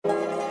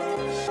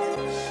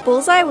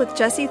Bullseye with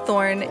Jesse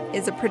Thorne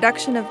is a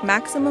production of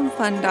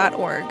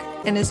MaximumFun.org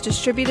and is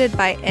distributed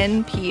by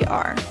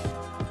NPR.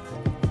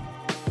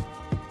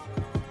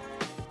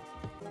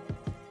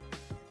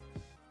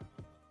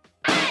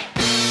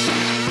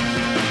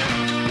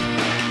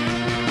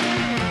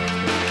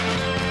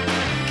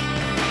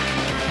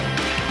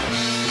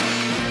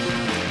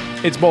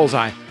 It's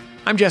Bullseye.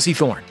 I'm Jesse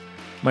Thorne.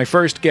 My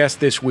first guest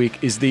this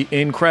week is the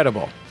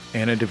incredible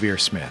Anna Deavere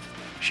Smith.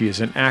 She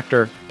is an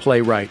actor,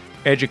 playwright,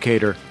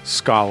 educator,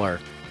 scholar,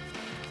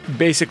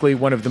 basically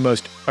one of the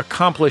most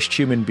accomplished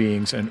human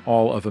beings in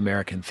all of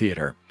American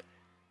theater.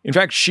 In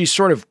fact, she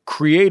sort of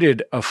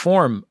created a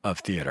form of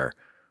theater.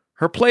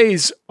 Her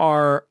plays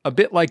are a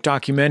bit like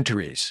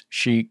documentaries.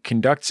 She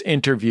conducts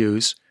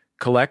interviews,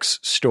 collects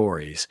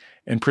stories,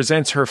 and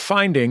presents her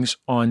findings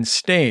on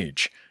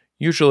stage,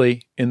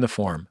 usually in the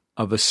form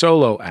of a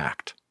solo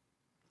act.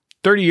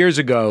 30 years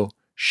ago,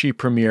 she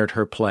premiered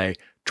her play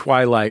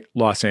Twilight,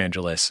 Los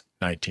Angeles,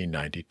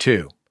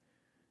 1992.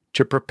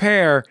 To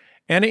prepare,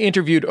 Anna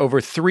interviewed over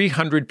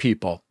 300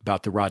 people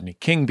about the Rodney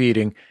King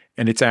beating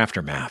and its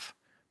aftermath.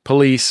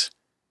 Police,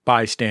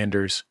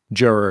 bystanders,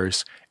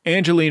 jurors,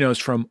 Angelenos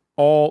from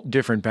all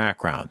different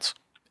backgrounds.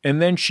 And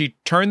then she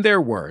turned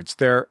their words,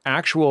 their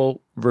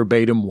actual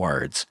verbatim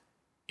words,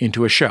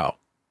 into a show.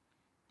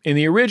 In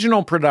the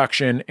original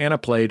production, Anna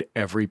played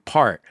every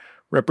part,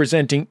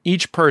 representing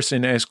each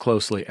person as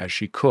closely as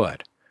she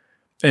could.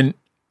 And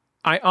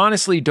I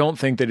honestly don't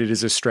think that it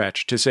is a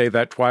stretch to say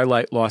that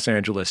Twilight, Los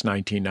Angeles,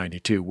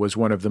 1992 was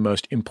one of the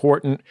most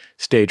important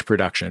stage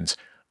productions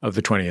of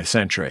the 20th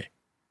century.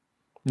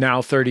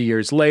 Now, 30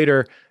 years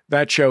later,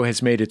 that show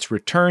has made its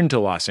return to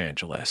Los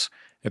Angeles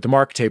at the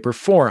Mark Taper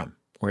Forum,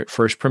 where it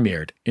first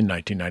premiered in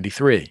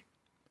 1993.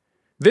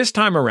 This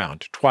time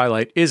around,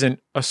 Twilight isn't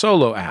a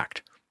solo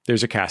act.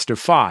 There's a cast of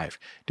 5,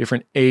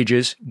 different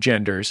ages,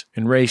 genders,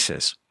 and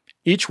races.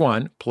 Each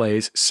one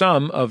plays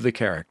some of the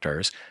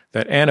characters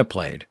that Anna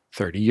played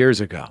 30 years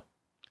ago.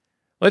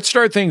 Let's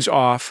start things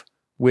off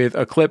with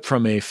a clip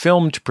from a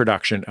filmed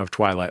production of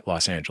Twilight,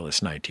 Los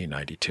Angeles,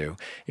 1992.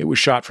 It was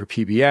shot for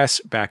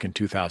PBS back in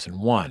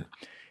 2001.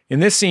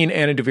 In this scene,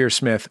 Anna Deavere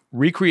Smith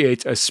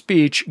recreates a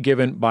speech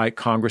given by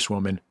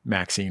Congresswoman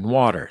Maxine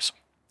Waters.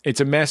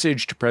 It's a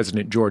message to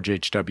President George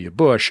H.W.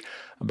 Bush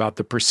about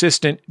the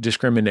persistent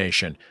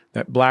discrimination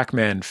that Black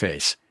men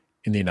face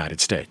in the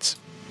United States.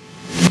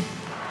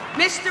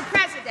 Mr.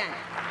 President,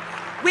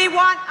 we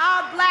want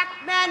our Black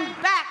men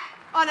back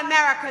on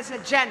America's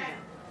agenda.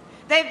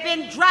 They've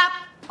been dropped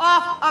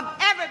off of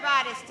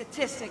everybody's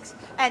statistics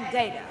and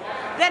data.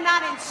 They're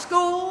not in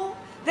school.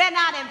 They're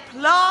not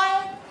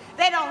employed.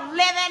 They don't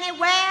live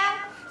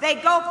anywhere. They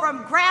go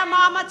from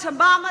grandmama to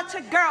mama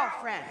to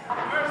girlfriend.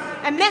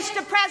 And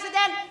Mr.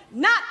 President,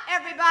 not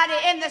everybody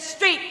in the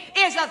street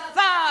is a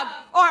thug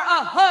or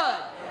a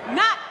hood.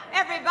 Not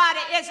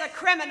everybody is a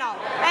criminal.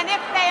 And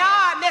if they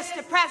are,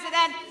 Mr.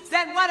 President,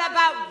 then what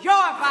about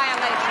your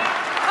violation?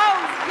 Oh,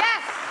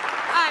 yes,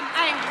 I'm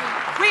angry.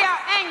 We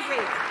are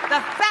angry.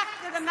 The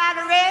fact of the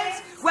matter is,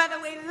 whether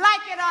we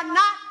like it or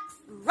not,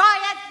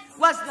 riot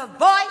was the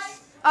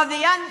voice of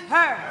the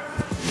unheard.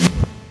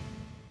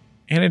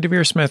 Anna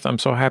Deavere Smith, I'm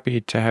so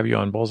happy to have you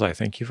on Bullseye.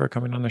 Thank you for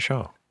coming on the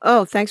show.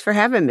 Oh, thanks for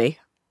having me.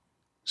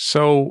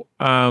 So,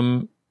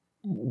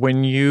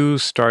 when you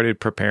started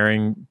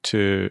preparing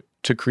to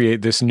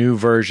create this new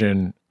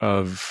version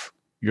of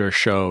your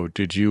show,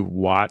 did you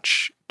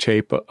watch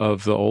tape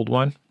of the old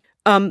one?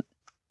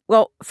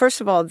 Well,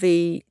 first of all,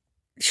 the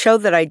show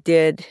that I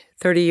did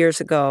 30 years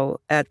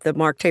ago at the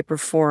Mark Taper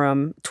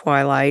Forum,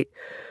 Twilight,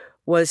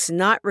 was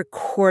not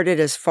recorded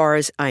as far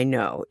as I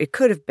know. It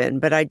could have been,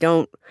 but I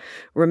don't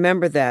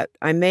remember that.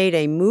 I made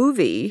a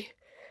movie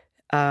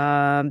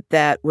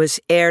that was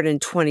aired in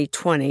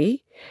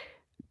 2020,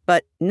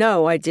 but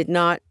no, I did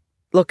not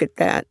look at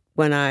that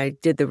when I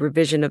did the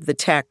revision of the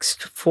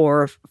text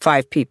for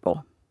 5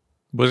 people.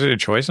 Was it a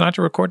choice not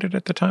to record it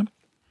at the time?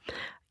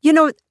 You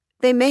know,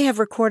 they may have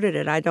recorded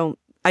it.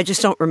 I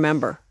just don't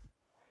remember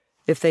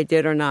if they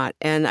did or not.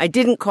 And I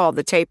didn't call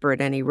the taper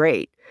at any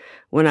rate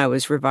when I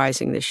was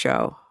revising the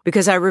show,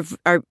 because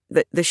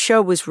the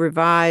show was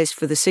revised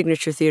for the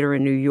Signature Theater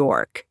in New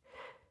York.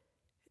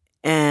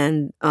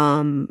 And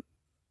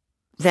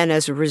then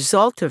as a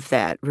result of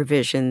that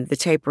revision, the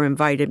taper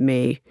invited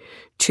me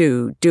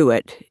to do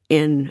it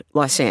in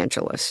Los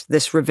Angeles,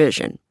 this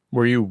revision.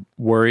 Were you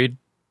worried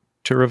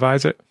to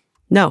revise it?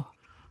 No,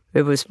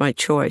 it was my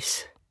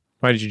choice.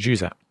 Why did you choose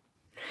that?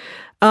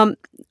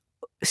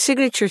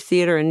 Signature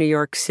Theater in New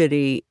York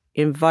City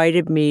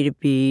invited me to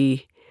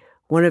be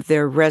one of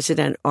their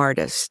resident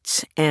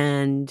artists,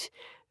 and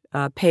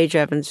Paige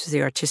Evans was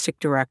the artistic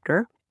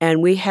director.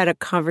 And we had a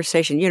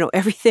conversation. You know,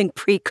 everything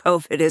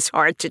pre-COVID is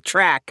hard to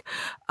track.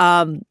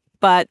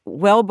 But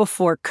well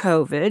before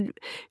COVID,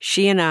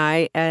 she and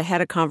I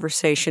had a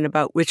conversation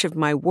about which of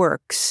my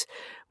works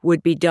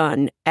would be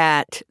done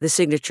at the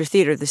Signature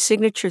Theater. The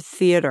Signature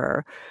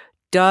Theater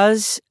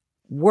does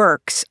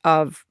works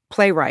of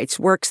playwrights,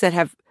 works that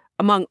have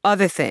among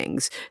other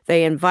things,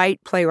 they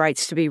invite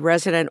playwrights to be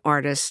resident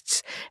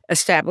artists,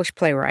 established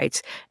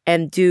playwrights,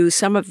 and do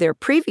some of their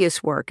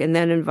previous work and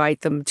then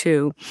invite them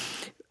to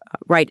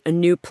write a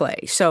new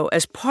play. So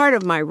as part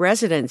of my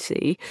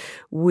residency,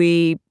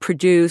 we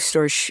produced,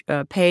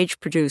 Paige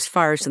produced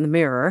Fires in the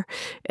Mirror,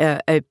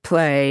 a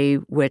play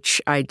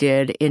which I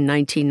did in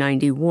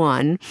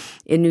 1991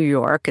 in New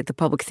York at the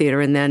Public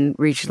Theater and then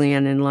regionally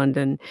and in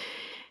London.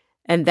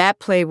 And that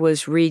play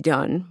was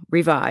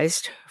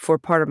revised for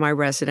part of my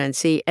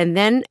residency. And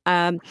then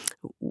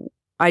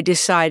I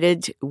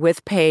decided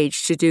with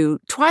Paige to do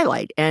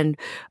Twilight. And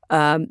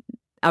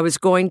I was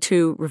going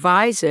to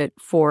revise it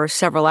for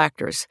several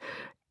actors.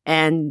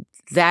 And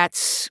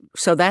that's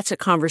a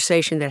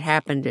conversation that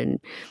happened in,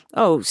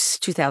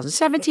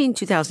 2017,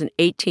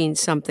 2018,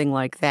 something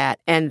like that.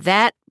 And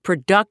that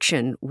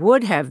production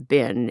would have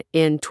been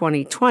in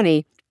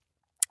 2020,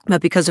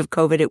 but because of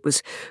COVID, it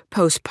was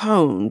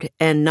postponed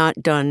and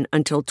not done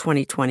until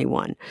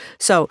 2021.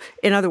 So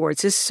in other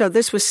words,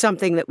 this was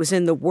something that was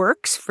in the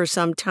works for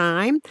some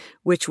time,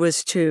 which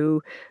was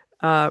to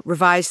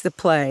revise the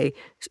play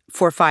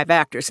for 5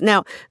 actors.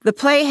 Now, the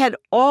play had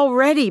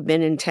already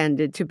been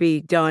intended to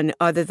be done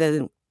other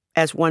than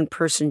as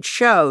one-person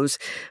shows,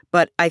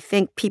 but I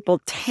think people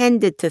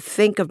tended to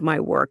think of my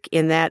work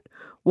in that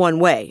one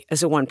way,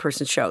 as a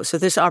one-person show. So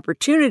this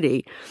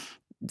opportunity,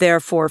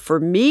 therefore,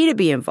 for me to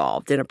be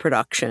involved in a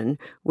production,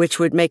 which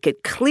would make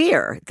it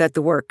clear that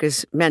the work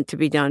is meant to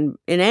be done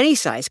in any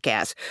size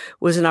cast,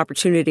 was an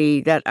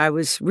opportunity that I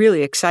was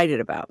really excited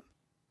about.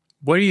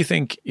 What do you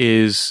think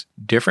is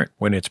different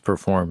when it's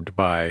performed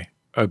by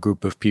a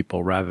group of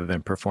people rather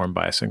than performed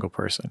by a single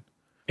person?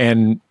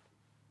 And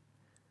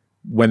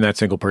when that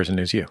single person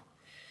is you?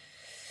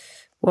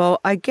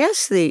 Well, I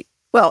guess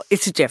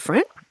it's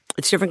different.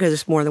 It's different because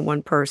it's more than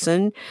one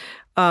person.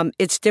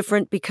 It's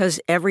different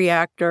because every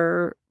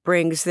actor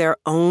brings their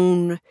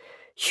own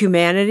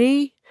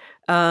humanity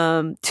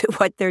to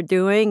what they're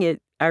doing.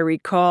 I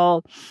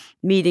recall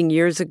meeting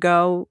years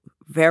ago,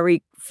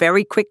 very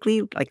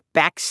quickly, like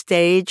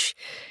backstage,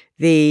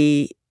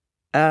 the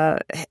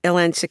Hélène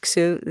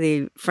Cixous,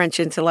 the French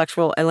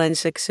intellectual Hélène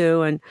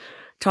Cixous, and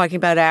talking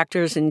about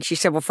actors. And she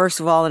said, well, first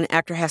of all, an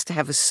actor has to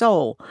have a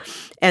soul.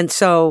 And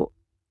so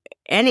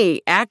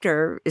any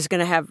actor is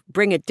going to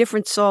bring a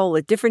different soul,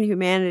 a different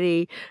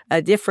humanity,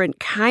 a different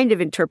kind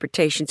of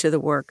interpretation to the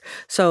work.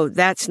 So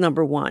that's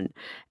number one.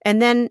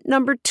 And then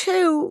number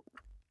two,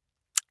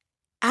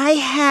 I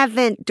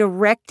haven't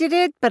directed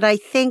it, but I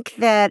think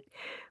that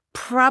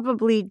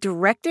probably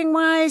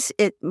directing-wise,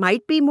 it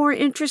might be more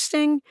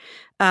interesting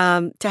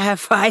to have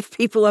 5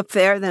 people up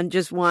there than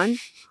just one.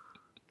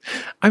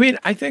 I mean,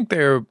 I think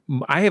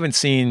I haven't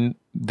seen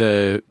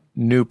the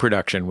new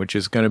production, which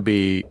is going to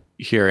be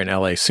here in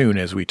LA soon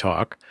as we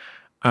talk.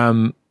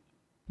 But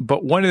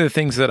one of the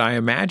things that I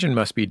imagine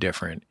must be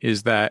different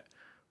is that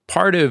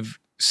part of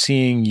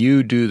seeing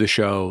you do the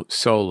show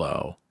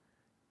solo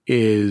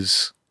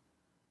is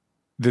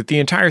that the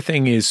entire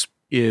thing is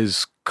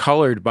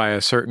colored by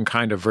a certain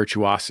kind of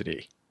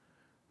virtuosity,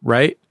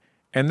 right?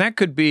 And that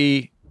could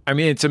be, I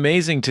mean, it's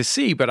amazing to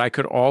see, but I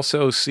could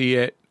also see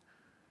it,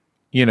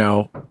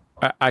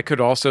 I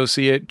could also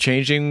see it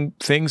changing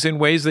things in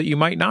ways that you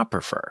might not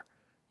prefer.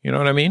 You know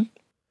what I mean?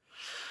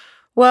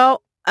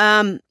 Well,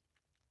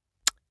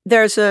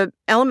 there's an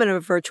element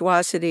of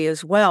virtuosity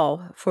as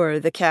well for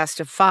the cast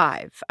of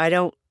 5.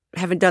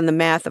 Haven't done the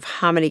math of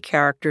how many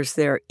characters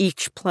they're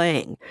each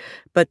playing,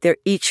 but they're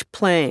each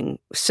playing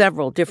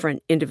several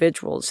different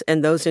individuals,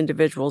 and those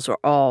individuals are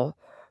all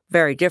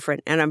very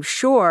different. And I'm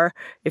sure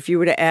if you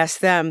were to ask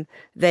them,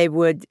 they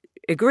would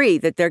agree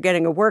that they're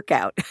getting a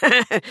workout,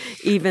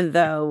 even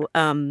though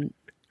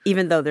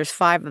there's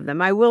 5 of them.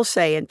 I will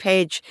say, and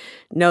Paige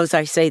knows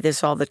I say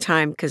this all the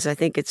time because I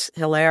think it's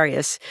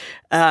hilarious.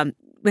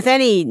 With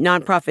any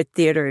nonprofit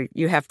theater,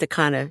 you have to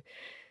kind of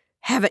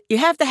you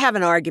have to have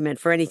an argument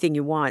for anything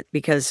you want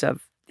because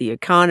of the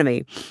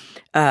economy.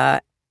 When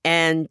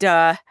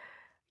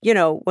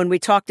we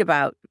talked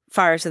about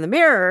Fires in the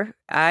Mirror,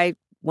 I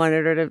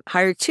wanted her to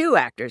hire 2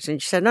 actors.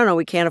 And she said, no,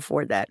 we can't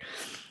afford that.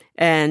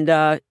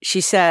 And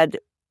she said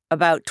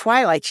about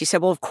Twilight, she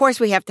said, well, of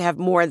course we have to have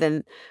more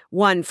than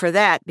one for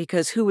that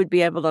because who would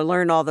be able to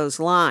learn all those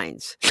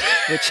lines?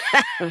 Which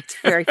it's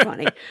very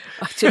funny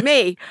to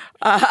me,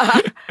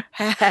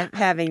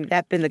 having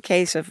that been the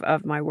case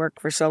of my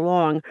work for so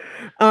long.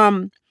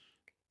 So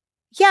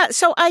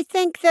I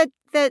think that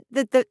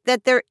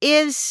there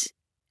is,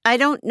 I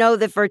don't know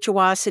that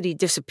virtuosity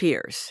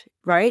disappears,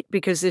 right?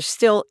 Because there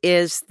still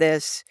is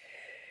this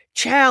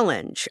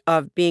challenge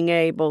of being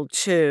able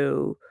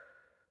to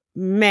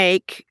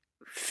make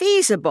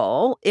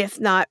feasible, if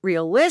not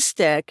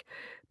realistic,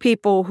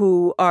 people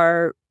who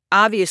are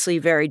obviously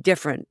very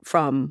different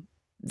from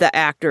the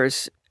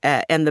actors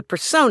and the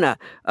persona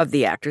of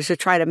the actors, to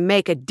try to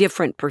make a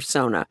different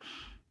persona.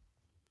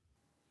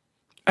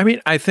 I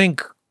mean, I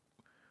think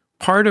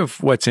part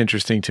of what's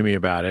interesting to me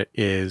about it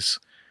is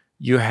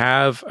you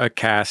have a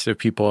cast of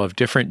people of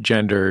different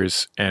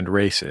genders and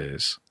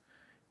races.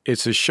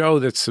 It's a show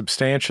that's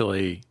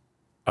substantially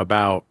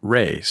about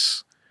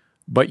race,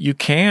 but you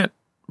can't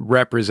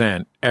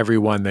represent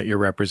everyone that you're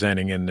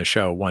representing in the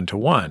show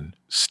one-to-one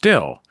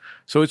still.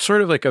 So it's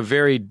sort of like a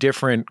very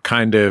different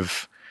kind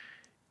of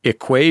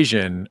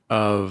equation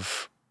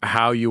of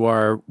how you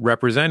are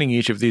representing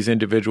each of these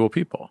individual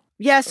people.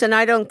 Yes, and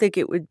I don't think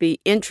it would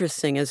be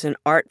interesting as an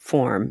art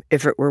form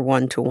if it were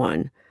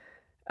one-to-one.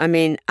 I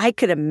mean, I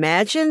could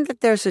imagine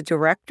that there's a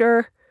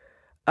director,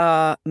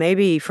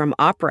 maybe from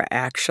opera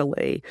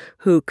actually,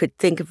 who could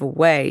think of a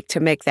way to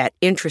make that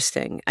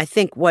interesting. I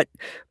think what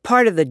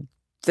part of the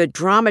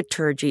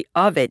dramaturgy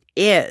of it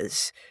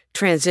is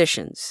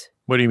transitions.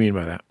 What do you mean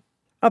by that?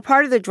 A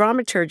part of the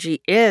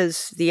dramaturgy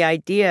is the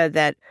idea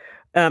that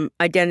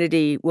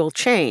identity will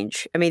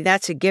change. I mean,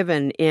 that's a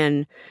given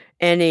in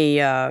any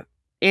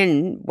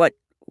in what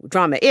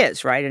drama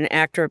is, right? An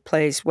actor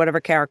plays whatever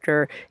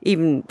character,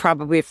 even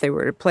probably if they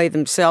were to play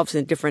themselves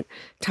in a different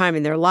time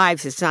in their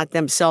lives, it's not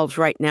themselves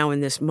right now in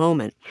this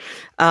moment.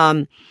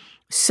 But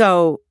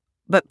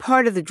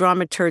part of the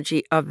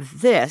dramaturgy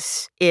of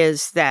this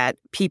is that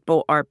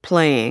people are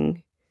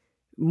playing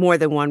more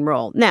than one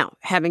role. Now,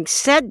 having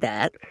said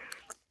that,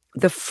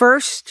 the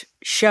first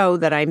show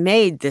that I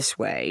made this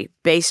way,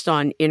 based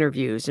on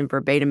interviews and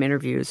verbatim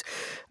interviews,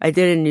 I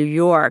did in New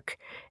York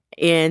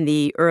in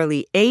the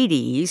early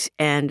 80s,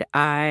 and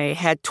I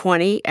had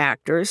 20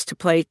 actors to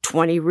play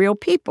 20 real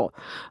people.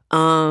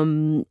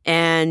 And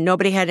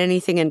nobody had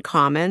anything in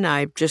common.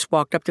 I just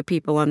walked up to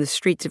people on the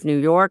streets of New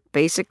York,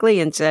 basically,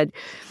 and said,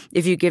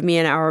 if you give me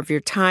an hour of your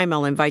time,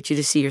 I'll invite you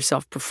to see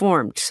yourself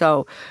performed.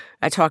 So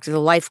I talked to the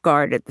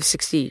lifeguard at the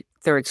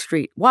 63rd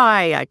Street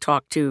Y. I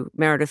talked to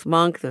Meredith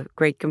Monk, the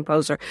great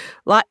composer.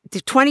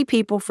 20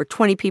 people for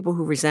 20 people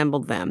who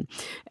resembled them.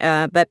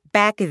 But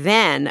back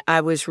then,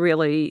 I was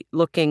really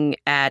looking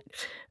at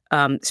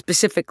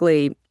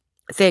specifically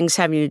things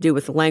having to do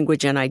with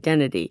language and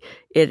identity.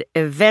 It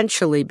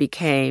eventually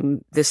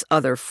became this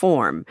other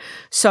form.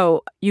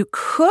 So you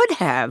could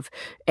have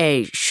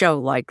a show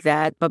like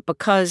that, but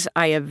because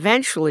I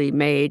eventually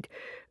made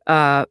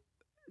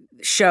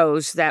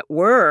shows that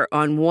were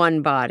on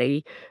one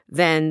body,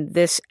 then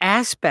this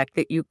aspect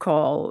that you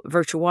call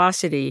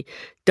virtuosity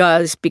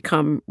does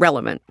become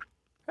relevant.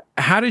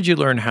 How did you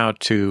learn how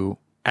to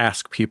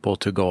ask people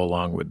to go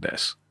along with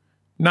this?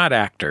 Not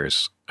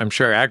actors. I'm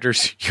sure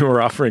actors you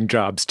were offering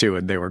jobs to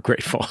and they were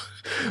grateful.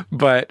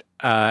 But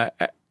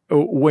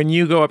when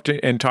you go up to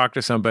and talk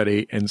to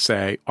somebody and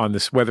say, on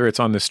this, whether it's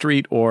on the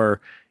street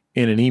or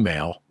in an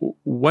email,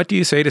 what do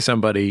you say to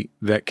somebody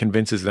that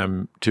convinces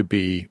them to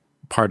be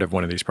part of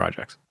one of these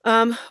projects?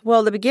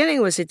 Well, the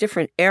beginning was a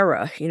different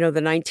era, the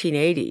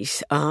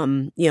 1980s,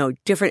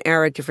 different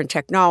era, different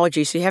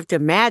technology. So you have to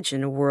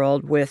imagine a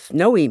world with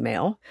no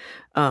email,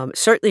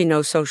 certainly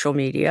no social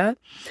media.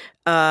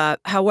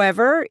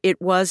 However,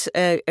 it was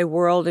a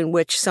world in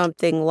which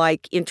something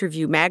like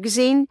Interview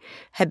Magazine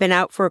had been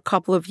out for a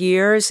couple of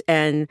years,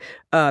 and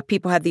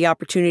people had the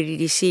opportunity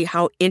to see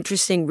how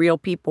interesting real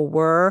people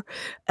were.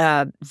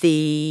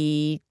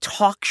 The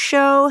talk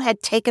show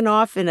had taken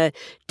off in a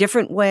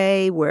different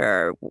way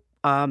where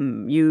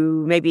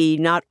you maybe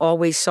not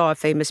always saw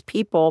famous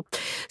people.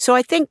 So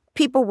I think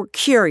people were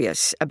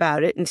curious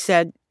about it and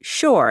said,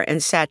 sure,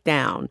 and sat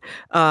down.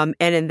 And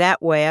in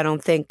that way, I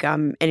don't think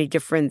I'm any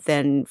different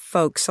than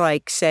folks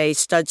like, say,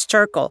 Studs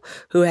Terkel,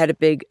 who had a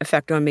big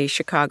effect on me,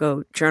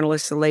 Chicago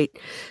journalist, the late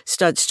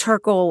Studs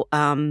Terkel,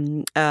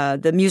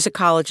 the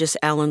musicologist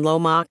Alan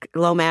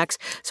Lomax.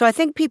 So I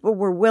think people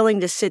were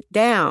willing to sit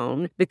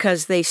down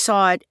because they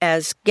saw it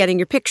as getting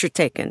your picture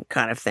taken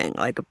kind of thing,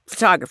 like a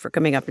photographer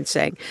coming up and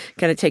saying,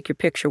 can I take your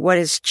picture? What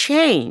has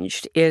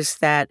changed is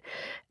that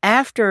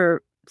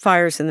after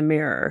Fires in the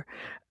Mirror,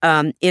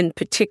 in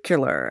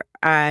particular,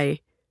 I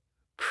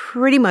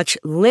pretty much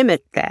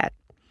limit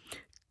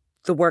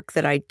the work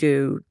that I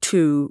do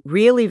to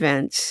real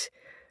events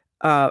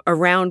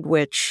around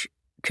which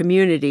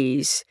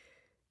communities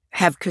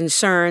have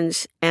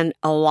concerns and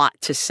a lot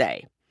to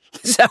say.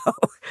 So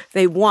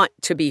they want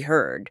to be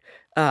heard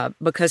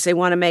because they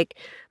want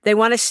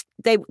to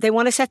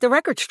set the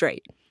record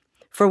straight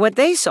for what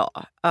they saw,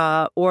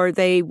 or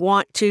they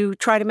want to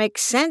try to make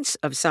sense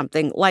of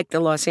something like the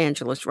Los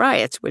Angeles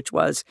riots, which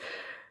was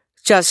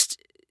just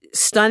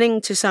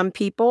stunning to some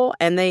people,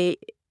 and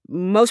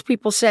most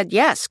people said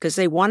yes because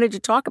they wanted to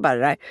talk about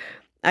it.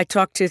 I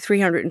talked to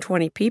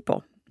 320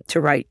 people to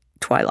write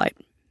Twilight.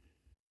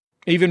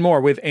 Even more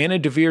with Anna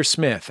Deavere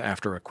Smith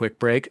after a quick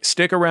break.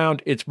 Stick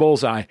around, it's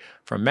Bullseye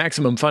from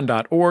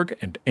MaximumFun.org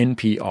and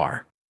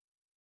NPR.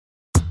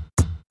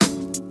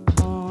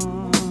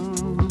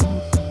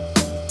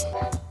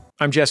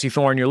 I'm Jesse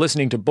Thorne. You're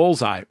listening to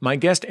Bullseye. My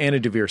guest, Anna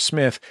Deavere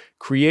Smith,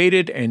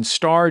 created and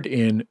starred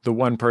in the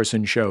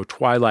one-person show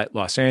Twilight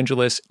Los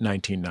Angeles,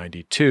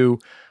 1992.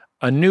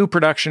 A new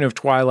production of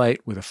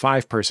Twilight with a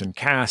 5-person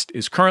cast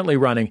is currently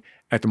running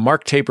at the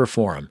Mark Taper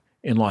Forum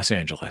in Los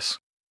Angeles.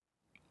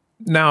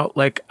 Now,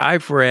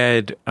 I've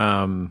read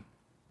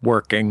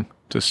Working,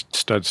 just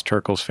Studs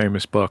Terkel's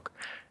famous book,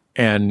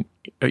 and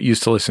I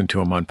used to listen to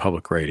him on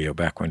public radio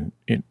back when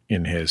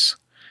in his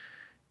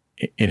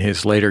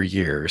later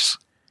years.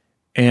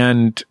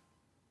 And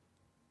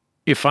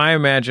if I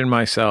imagine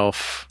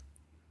myself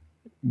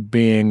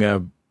being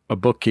a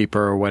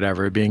bookkeeper or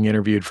whatever, being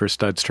interviewed for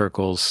Studs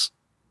Terkel's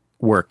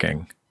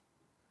working,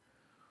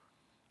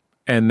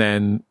 and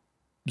then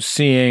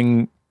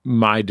seeing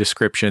my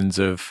descriptions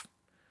of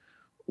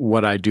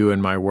what I do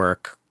in my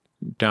work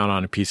down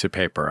on a piece of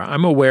paper,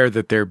 I'm aware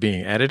that they're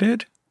being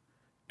edited,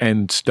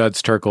 and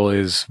Studs Terkel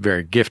was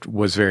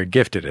very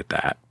gifted at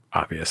that,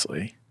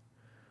 obviously.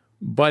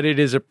 But it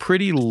is a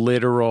pretty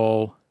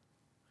literal,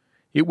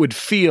 it would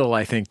feel,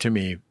 I think, to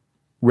me,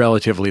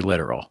 relatively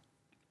literal,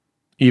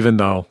 even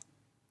though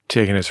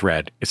taken as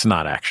read, it's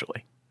not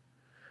actually.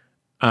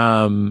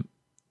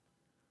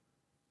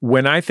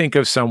 When I think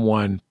of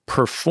someone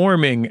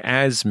performing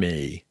as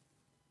me,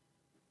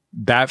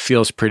 that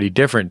feels pretty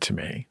different to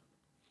me,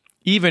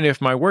 even if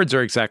my words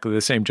are exactly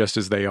the same, just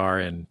as they are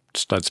in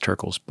Studs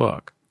Terkel's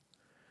book.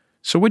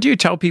 So what do you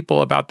tell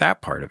people about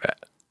that part of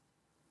it?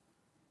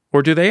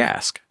 Or do they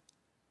ask?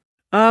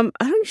 I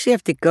don't usually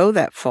have to go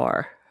that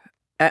far,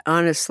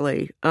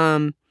 honestly.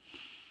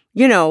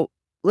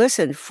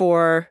 Listen,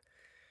 for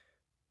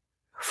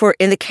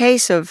in the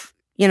case of,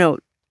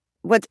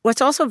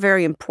 what's also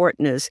very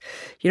important is,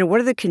 what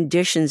are the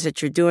conditions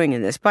that you're doing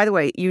in this? By the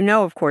way,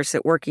 of course,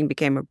 that Working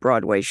became a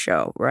Broadway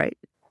show, right?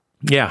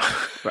 Yeah,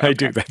 Okay. I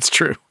do. That's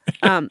true.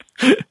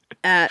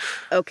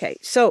 Okay.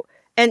 So,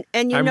 and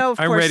of course,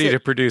 I'm ready to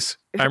produce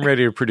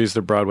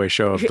the Broadway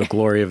show of The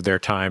Glory of Their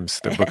Times,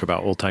 the book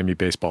about old-timey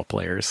baseball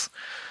players.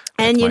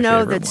 That's and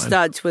that one.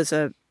 Studs was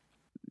a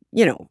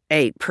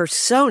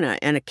persona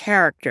and a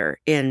character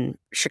in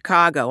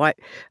Chicago.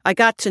 I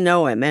got to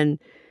know him, and,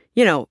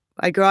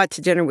 I go out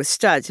to dinner with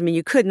Studs. I mean,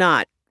 you could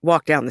not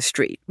walk down the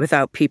street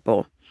without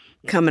people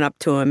coming up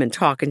to him and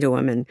talking to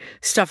him and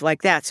stuff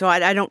like that. So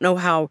I don't know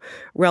how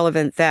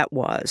relevant that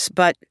was.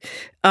 But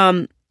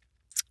in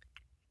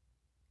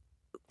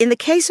the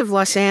case of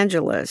Los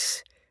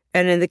Angeles,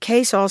 and in the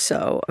case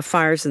also of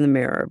Fires in the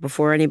Mirror,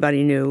 before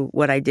anybody knew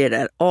what I did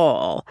at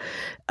all,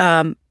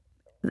 the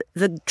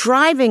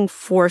driving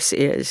force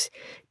is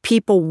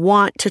people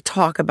want to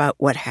talk about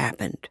what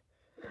happened.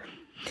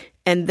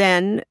 And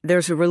then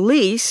there's a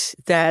release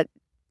that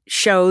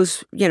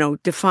shows,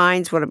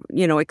 defines what,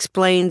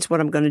 explains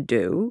what I'm going to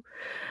do.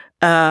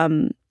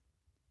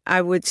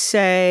 I would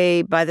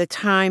say by the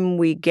time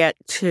we get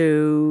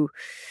to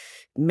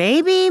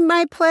maybe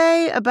my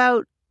play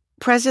about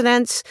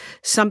presidents,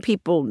 some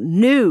people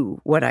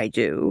knew what I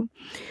do.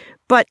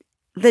 But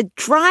the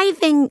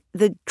driving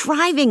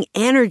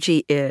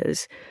energy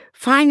is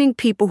finding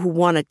people who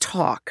want to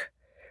talk.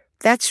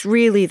 That's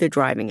really the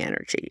driving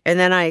energy. And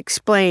then I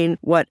explain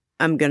what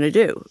I'm going to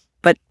do.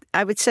 But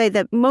I would say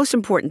that most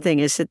important thing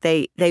is that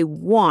they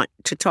want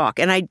to talk.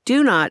 And I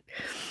do not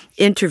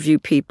interview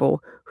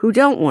people who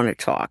don't want to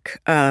talk.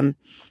 And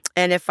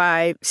if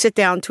I sit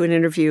down to an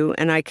interview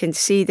and I can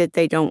see that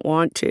they don't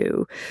want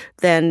to,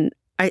 then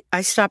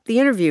I stop the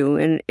interview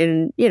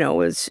in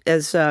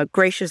as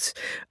gracious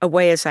a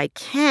way as I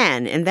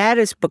can. And that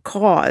is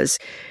because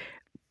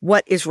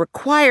what is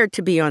required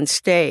to be on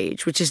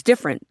stage, which is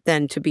different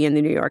than to be in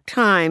the New York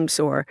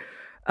Times or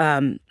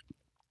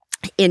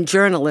in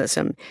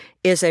journalism,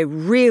 is a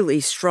really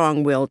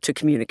strong will to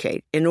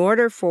communicate. In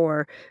order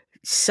for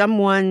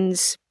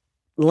someone's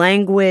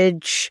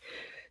language,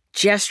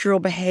 gestural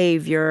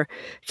behavior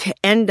to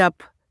end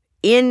up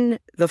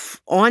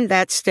on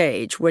that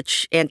stage,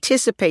 which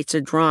anticipates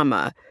a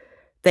drama,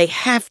 they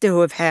have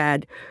to have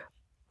had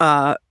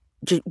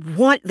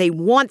they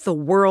want the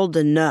world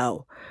to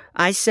know.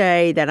 I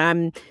say that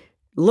I'm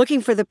looking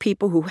for the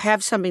people who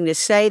have something to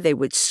say. They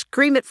would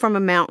scream it from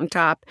a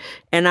mountaintop,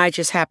 and I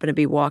just happen to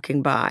be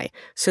walking by.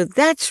 So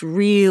that's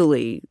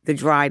really the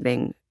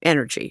driving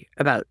energy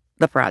about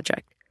the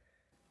project.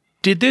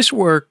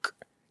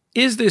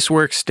 Is this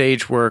work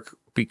stage work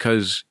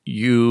because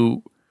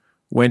you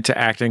went to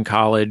acting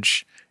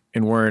college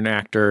and were an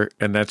actor,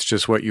 and that's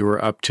just what you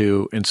were up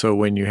to, and so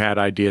when you had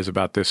ideas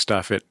about this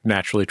stuff, it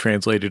naturally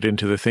translated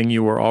into the thing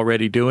you were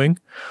already doing?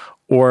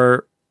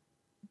 Or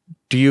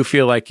do you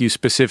feel like you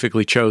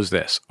specifically chose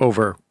this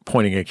over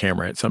pointing a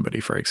camera at somebody,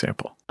 for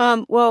example?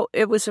 Well,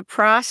 it was a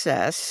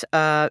process.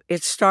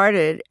 It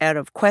started out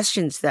of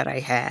questions that I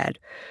had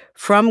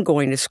from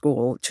going to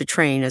school to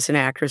train as an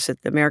actress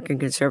at the American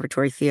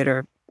Conservatory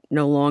Theater,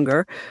 no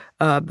longer,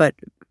 but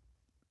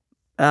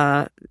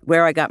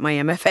where I got my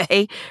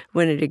MFA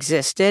when it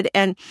existed.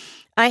 And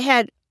I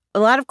had a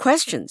lot of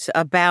questions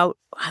about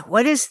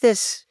what is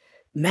this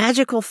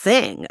magical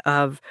thing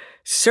of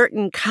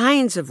certain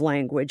kinds of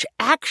language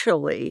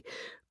actually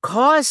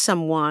cause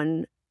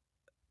someone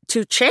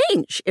to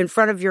change in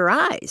front of your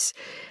eyes.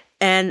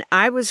 And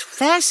I was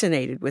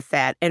fascinated with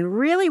that and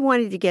really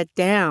wanted to get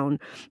down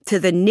to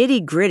the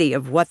nitty-gritty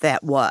of what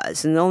that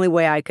was. And the only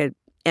way I could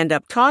end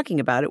up talking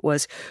about it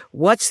was,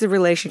 what's the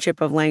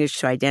relationship of language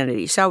to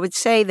identity? So I would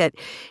say that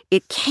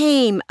it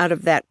came out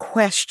of that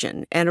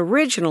question. And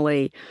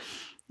originally,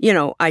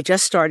 I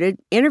just started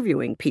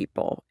interviewing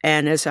people.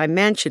 And as I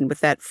mentioned, with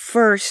that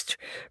first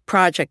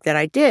project that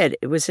I did,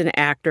 it was an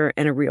actor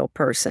and a real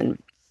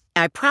person.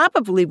 I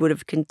probably would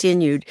have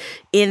continued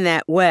in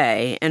that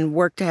way and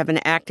worked to have an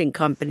acting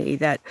company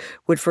that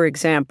would, for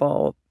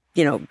example,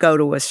 go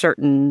to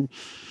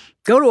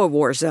a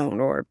war zone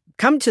or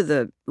come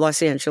to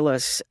Los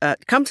Angeles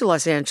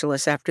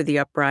after the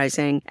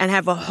uprising and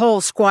have a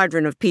whole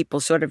squadron of people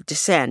sort of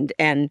descend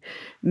and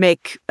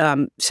make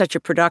such a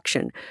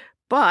production.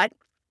 But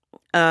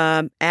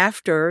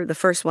after the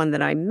first one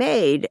that I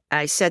made,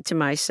 I said to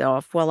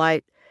myself, well,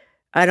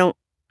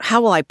 how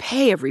will I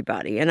pay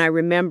everybody? And I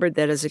remembered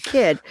that as a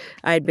kid,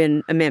 I had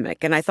been a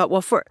mimic. And I thought,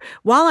 well,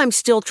 while I'm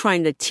still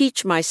trying to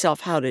teach myself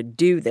how to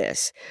do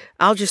this,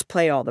 I'll just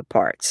play all the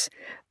parts.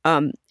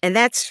 And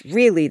that's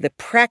really the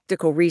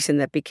practical reason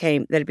that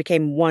it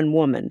became one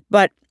woman.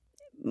 But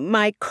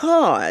my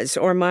cause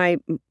or my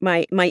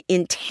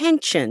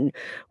intention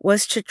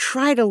was to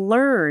try to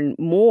learn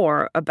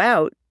more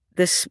about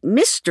this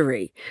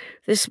mystery,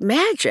 this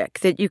magic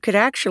that you could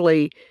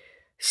actually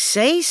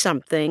say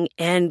something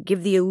and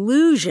give the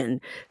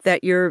illusion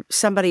that you're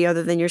somebody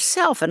other than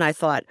yourself. And I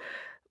thought,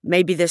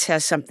 maybe this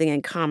has something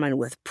in common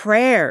with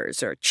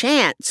prayers or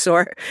chants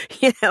or,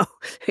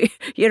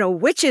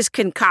 witches'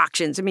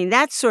 concoctions. I mean,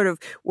 that's sort of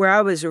where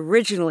I was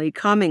originally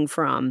coming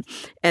from.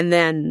 And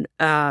then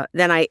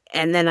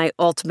I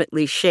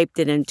ultimately shaped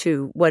it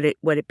into what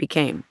it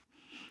became.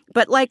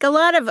 But like a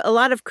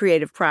lot of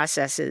creative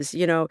processes,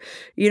 you don't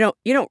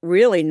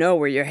really know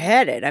where you're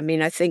headed. I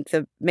mean, I think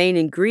the main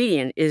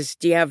ingredient is,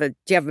 do you have a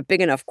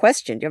big enough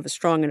question? Do you have a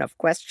strong enough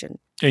question?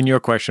 And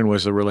your question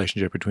was the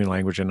relationship between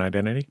language and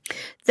identity?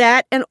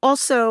 That, and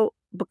also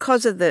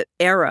because of the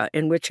era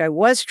in which I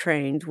was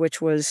trained,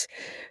 which was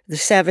the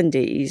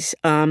 70s,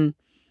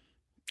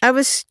 I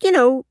was,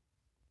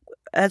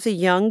 as a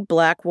young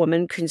Black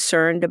woman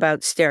concerned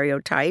about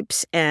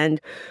stereotypes.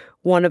 And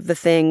one of the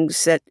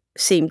things that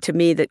seemed to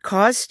me that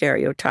caused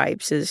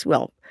stereotypes is,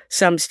 well,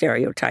 some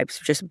stereotypes,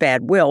 just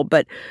bad will,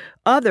 but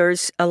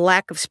others, a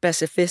lack of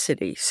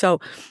specificity. So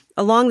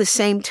along the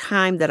same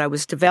time that I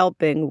was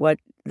developing what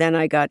then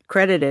I got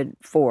credited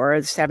for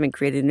as having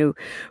created a new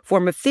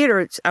form of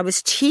theater, I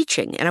was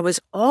teaching, and I was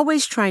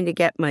always trying to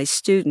get my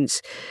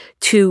students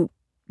to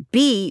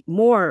be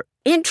more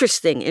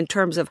interesting in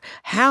terms of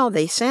how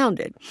they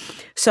sounded.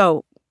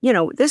 So,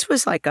 this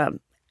was like a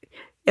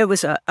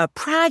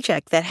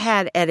project that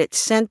had at its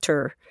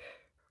center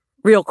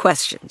real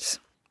questions.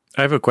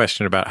 I have a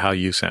question about how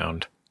you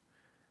sound.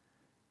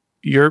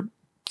 You're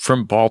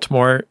from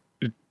Baltimore.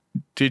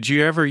 Did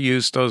you ever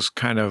use those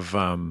kind of,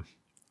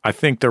 I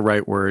think the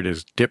right word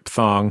is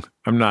diphthong.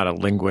 I'm not a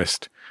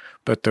linguist,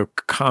 but the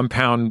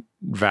compound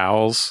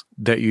vowels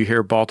that you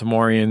hear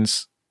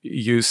Baltimoreans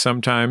use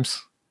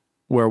sometimes,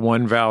 where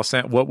one vowel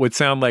sound, what would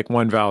sound like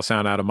one vowel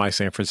sound out of my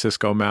San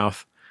Francisco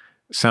mouth,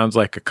 sounds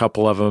like a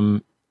couple of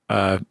them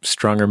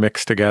strung or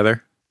mixed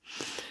together?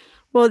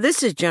 Well,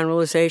 this is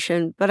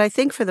generalization, but I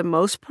think for the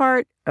most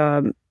part,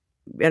 and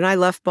I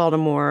left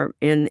Baltimore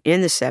in the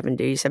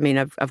 70s. I mean,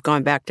 I've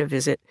gone back to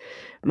visit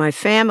my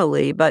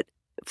family, but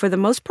for the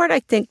most part, I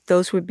think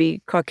those would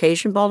be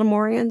Caucasian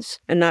Baltimoreans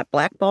and not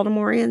Black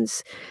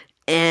Baltimoreans.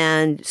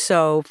 And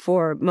so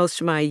for most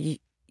of my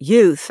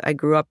youth, I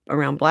grew up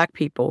around Black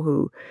people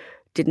who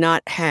did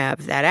not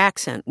have that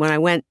accent. When I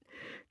went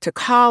to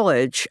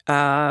college,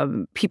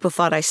 people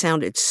thought I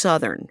sounded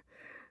Southern.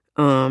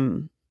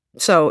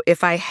 So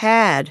if I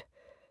had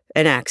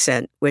an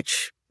accent,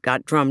 which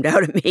got drummed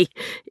out of me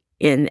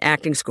in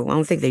acting school, I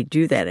don't think they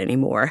do that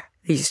anymore.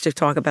 They used to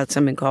talk about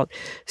something called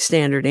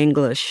standard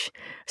English,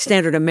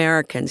 standard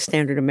American.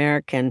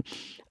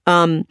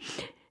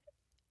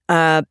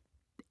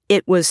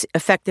 It was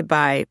affected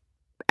by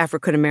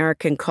African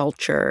American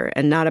culture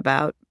and not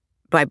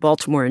by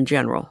Baltimore in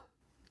general.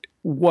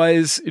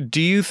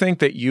 Do you think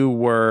that you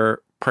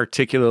were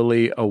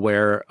particularly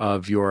aware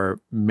of your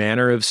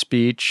manner of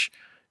speech,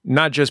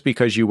 not just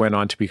because you went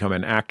on to become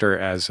an actor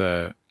as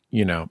a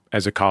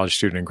college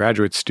student and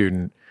graduate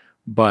student,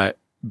 but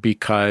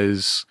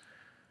because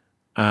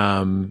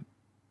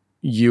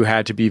you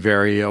had to be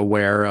very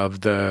aware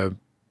of the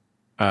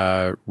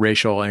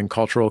racial and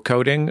cultural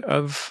coding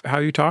of how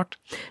you talked?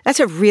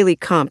 That's a really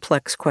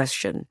complex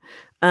question.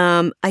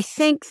 I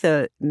think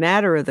the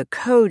matter of the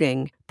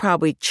coding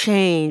probably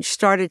I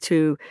started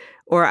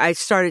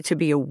to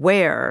be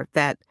aware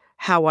that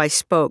how I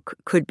spoke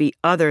could be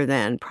other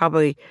than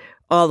probably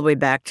all the way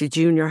back to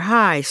junior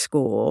high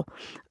school,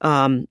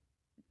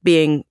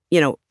 being,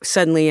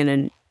 suddenly in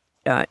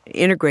an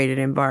integrated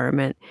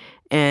environment,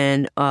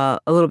 and a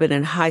little bit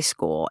in high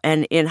school.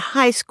 And in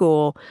high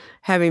school,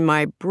 having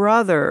my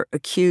brother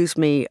accuse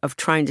me of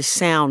trying to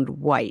sound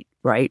white,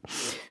 right?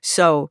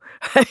 So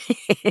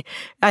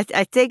I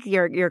think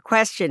your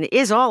question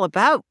is all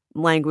about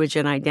language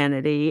and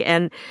identity.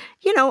 And,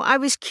 I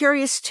was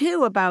curious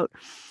too about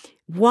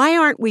why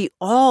aren't we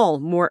all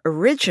more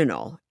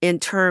original in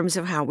terms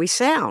of how we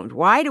sound?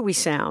 Why do we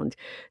sound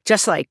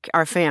just like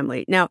our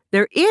family? Now,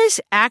 there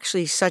is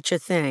actually such a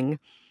thing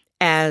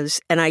as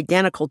an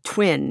identical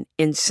twin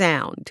in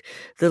sound.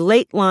 The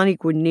late Lonnie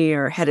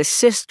Guinier had a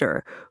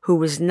sister who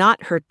was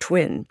not her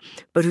twin,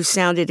 but who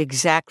sounded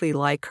exactly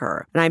like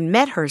her. And I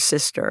met her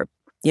sister,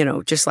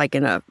 just like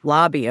in a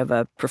lobby of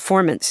a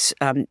performance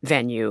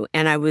venue.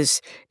 And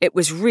it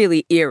was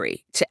really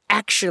eerie to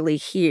actually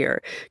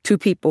hear two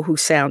people who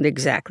sound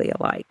exactly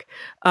alike.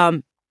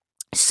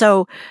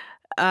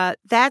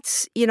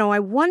 That's, I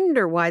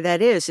wonder why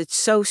that is. It's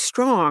so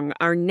strong,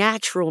 our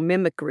natural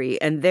mimicry,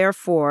 and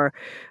therefore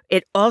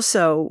it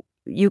also,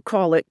 you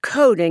call it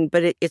coding,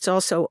 but it's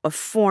also a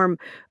form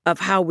of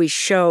how we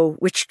show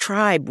which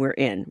tribe we're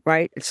in,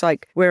 right? It's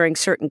like wearing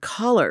certain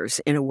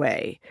colors in a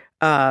way,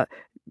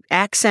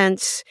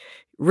 accents,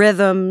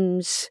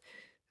 rhythms,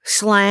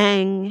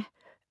 slang.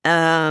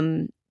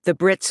 The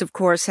Brits, of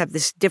course, have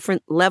this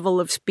different level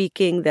of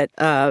speaking that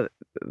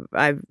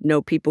I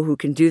know people who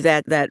can do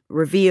that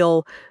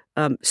reveal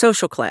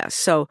social class.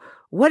 So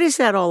what is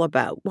that all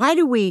about? Why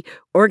do we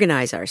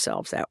organize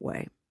ourselves that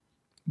way?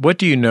 What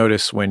do you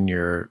notice when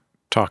you're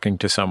talking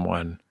to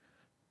someone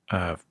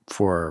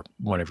for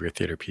one of your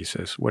theater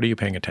pieces? What are you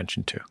paying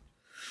attention to?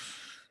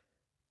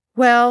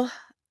 Well,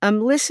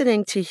 I'm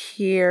listening to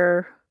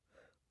hear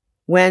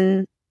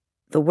when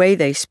the way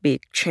they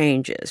speak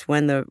changes,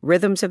 when the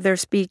rhythms of their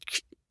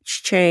speech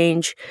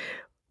change,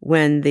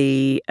 when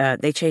they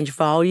change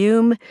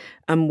volume.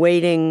 I'm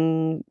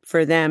waiting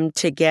for them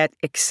to get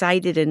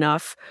excited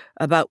enough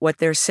about what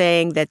they're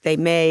saying that they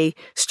may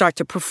start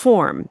to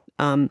perform.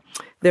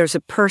 There's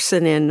a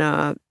person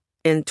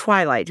in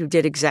Twilight who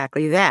did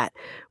exactly that.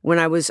 When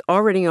I was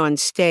already on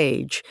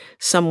stage,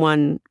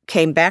 someone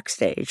came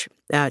backstage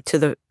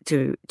to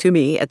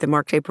me at the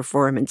Mark Taper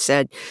Forum and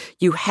said,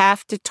 "You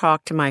have to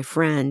talk to my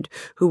friend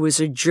who was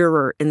a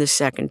juror in the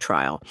second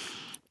trial."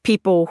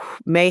 People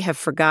may have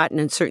forgotten,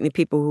 and certainly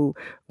people who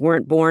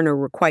weren't born or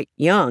were quite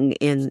young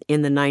in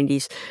the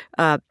 90s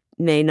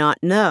may not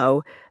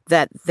know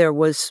that there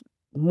was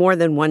more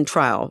than one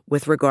trial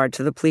with regard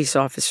to the police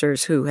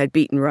officers who had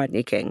beaten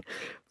Rodney King.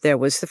 There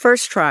was the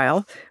first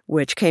trial,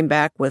 which came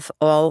back with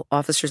all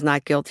officers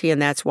not guilty, and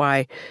that's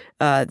why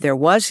there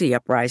was the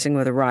uprising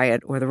or the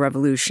riot or the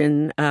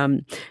revolution,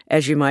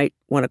 as you might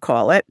want to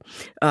call it,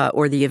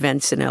 or the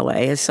events in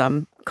L.A., as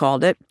some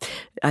called it,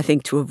 I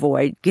think to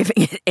avoid giving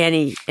it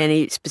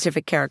any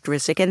specific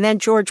characteristic. And then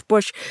George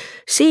Bush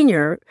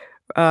Sr.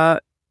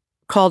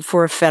 Called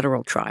for a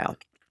federal trial.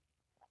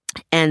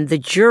 And the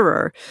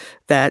juror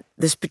that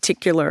this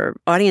particular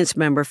audience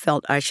member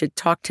felt I should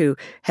talk to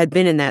had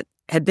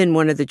been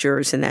one of the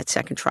jurors in that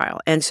second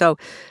trial. And so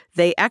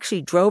they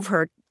actually drove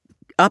her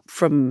up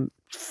from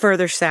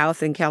further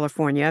south in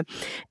California,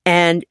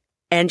 and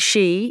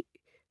she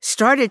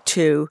started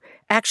to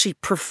actually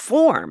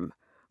perform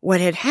what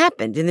had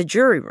happened in the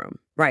jury room,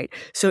 right?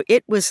 So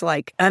it was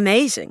like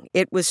amazing.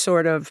 It was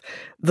sort of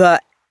the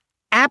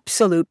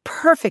absolute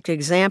perfect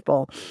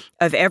example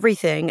of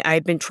everything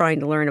I've been trying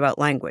to learn about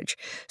language.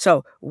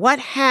 So what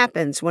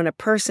happens when a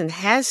person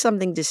has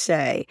something to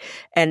say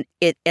and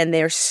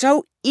they're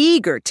so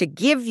eager to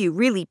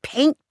really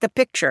paint the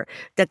picture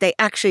that they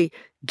actually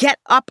get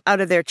up out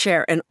of their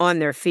chair and on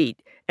their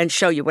feet and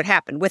show you what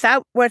happened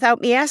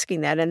without me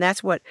asking that. And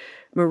that's what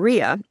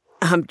Maria,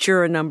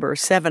 juror number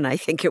 7, I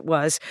think it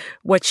was,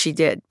 what she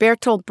did.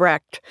 Bertolt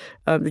Brecht,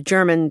 the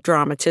German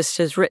dramatist,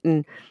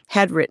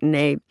 had written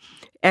a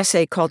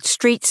essay called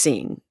Street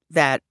Scene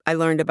that I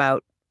learned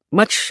about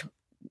a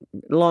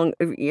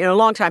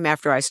long time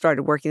after I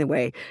started working the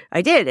way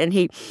I did. And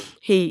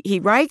he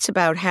writes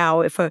about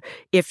how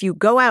if you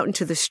go out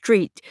into the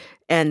street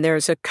and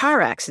there's a car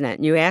accident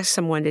and you ask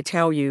someone to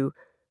tell you,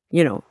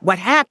 what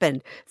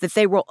happened, that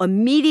they will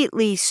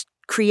immediately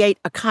create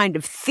a kind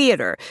of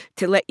theater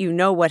to let you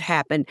know what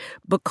happened,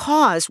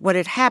 because what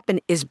had happened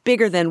is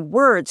bigger than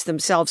words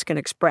themselves can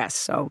express.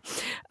 So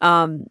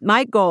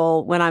my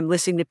goal when I'm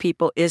listening to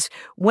people is,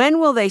 when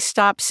will they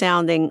stop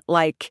sounding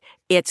like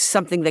it's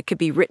something that could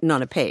be written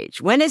on a page?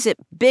 When is it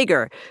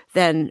bigger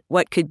than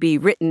what could be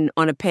written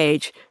on a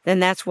page? Then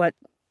that's what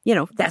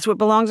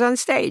belongs on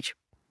stage.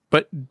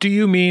 But do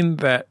you mean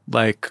that,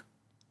 like,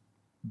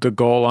 the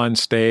goal on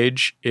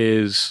stage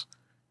is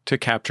to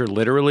capture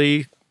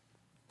literally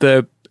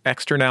the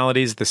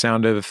externalities, the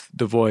sound of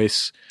the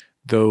voice,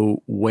 the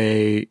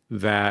way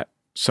that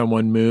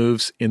someone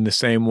moves, in the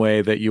same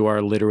way that you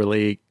are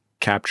literally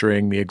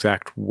capturing the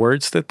exact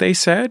words that they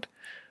said?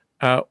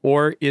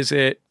 Or is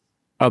it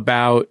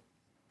about,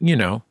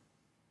 is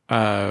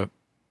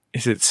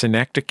it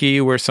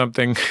synecdoche, where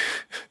something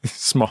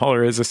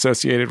smaller is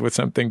associated with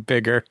something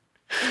bigger?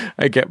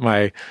 I get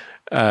my...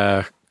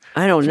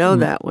 I don't know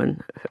that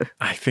one.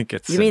 I think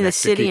it's... You mean the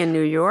city in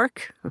New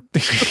York?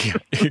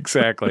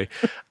 Exactly.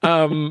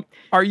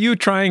 Are you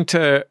trying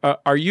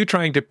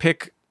to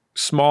pick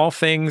small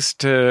things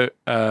to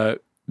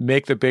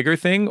make the bigger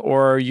thing,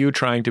 or are you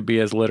trying to be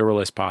as literal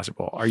as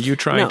possible? Are you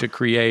trying to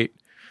create...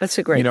 That's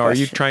a great question. Are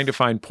you trying to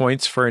find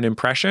points for an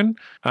impression,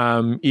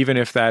 even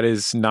if that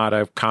is not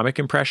a comic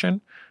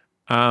impression?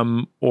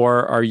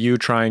 Or are you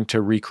trying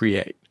to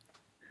recreate?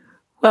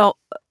 Well,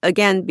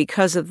 again,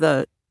 because of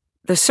the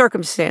the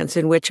circumstance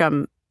in which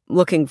I'm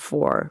looking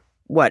for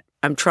what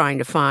I'm trying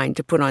to find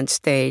to put on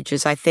stage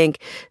is I think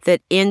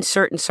that in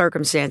certain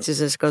circumstances,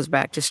 this goes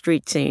back to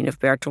Street Scene of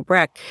Bertolt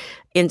Brecht,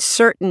 in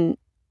certain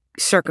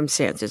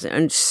circumstances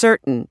and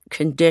certain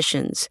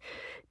conditions,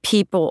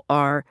 people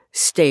are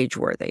stage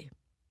worthy.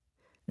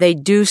 They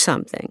do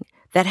something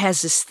that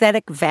has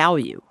aesthetic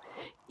value,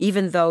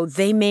 even though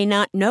they may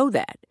not know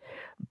that.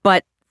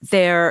 But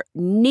their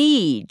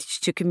need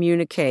to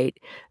communicate,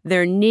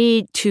 their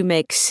need to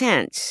make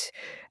sense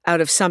out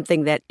of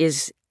something that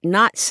is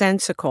not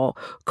sensical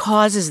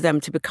causes them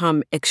to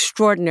become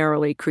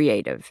extraordinarily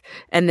creative.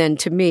 And then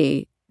to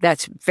me,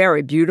 that's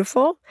very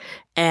beautiful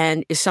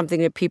and is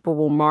something that people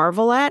will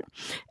marvel at.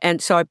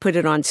 And so I put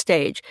it on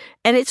stage.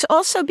 And it's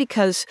also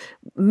because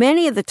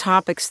many of the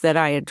topics that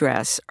I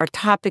address are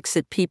topics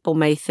that people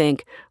may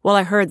think, well,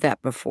 I heard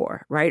that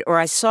before, right? Or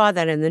I saw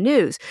that in the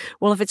news.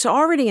 Well, if it's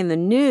already in the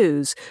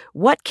news,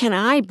 what can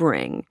I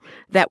bring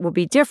that will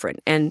be different?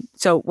 And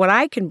so what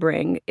I can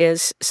bring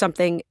is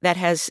something that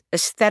has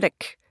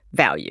aesthetic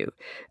value,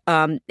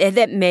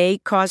 that may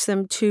cause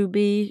them to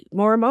be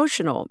more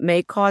emotional,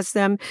 may cause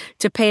them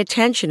to pay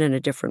attention in a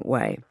different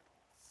way.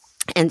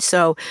 And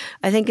so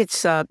I think it's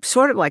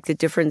sort of like the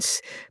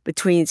difference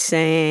between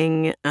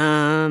saying,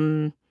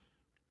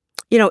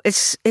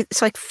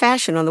 it's like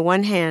fashion. On the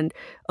one hand,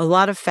 a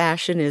lot of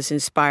fashion is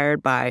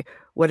inspired by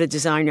what a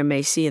designer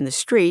may see in the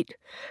street,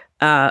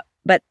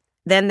 but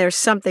then there's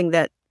something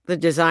that the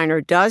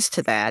designer does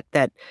to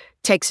that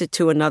takes it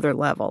to another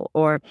level.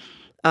 Or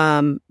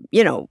I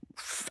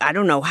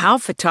don't know how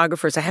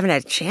photographers, I haven't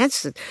had a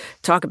chance to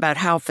talk about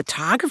how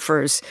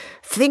photographers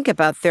think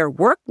about their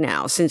work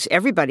now, since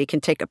everybody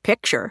can take a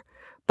picture.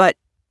 But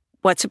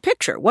what's a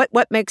picture?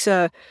 What makes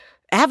a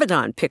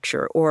Avedon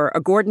picture or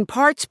a Gordon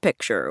Parts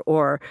picture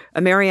or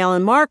a Mary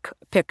Ellen Mark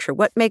picture?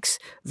 What makes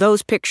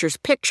those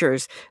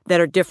pictures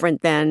that are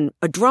different than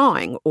a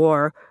drawing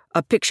or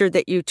a picture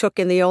that you took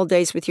in the old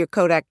days with your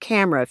Kodak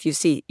camera, if you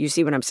see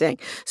what I'm saying?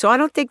 So I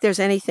don't think there's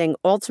anything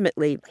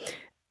ultimately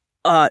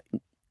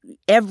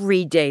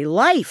everyday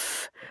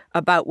life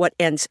about what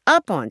ends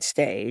up on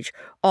stage,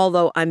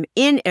 although I'm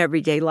in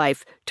everyday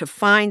life to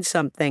find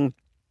something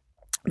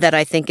that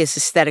I think is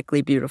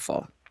aesthetically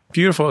beautiful.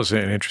 Beautiful is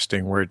an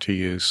interesting word to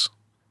use.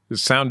 It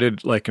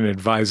sounded like an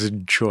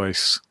advised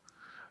choice.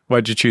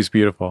 Why'd you choose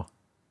beautiful?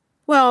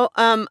 Well,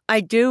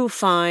 I do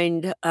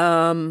find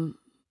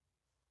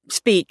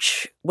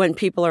speech when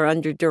people are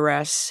under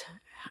duress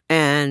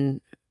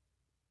and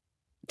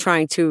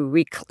trying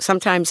to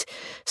sometimes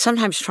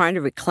trying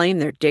to reclaim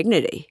their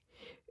dignity,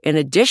 in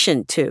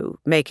addition to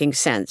making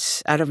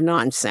sense out of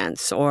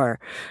nonsense or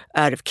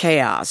out of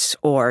chaos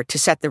or to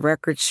set the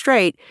record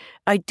straight.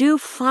 I do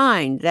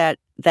find that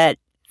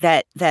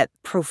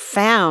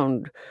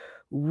profound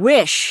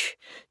wish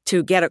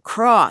to get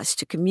across,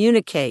 to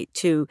communicate,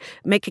 to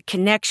make a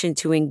connection,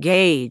 to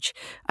engage.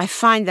 I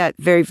find that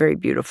very, very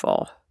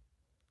beautiful.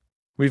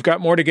 We've got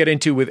more to get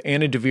into with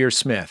Anna Deavere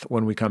Smith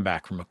when we come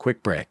back from a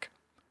quick break.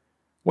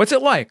 What's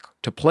it like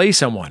to play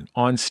someone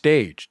on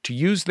stage, to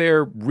use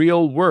their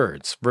real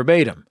words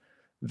verbatim,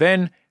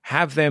 then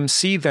have them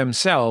see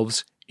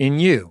themselves in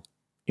you,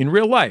 in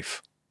real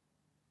life?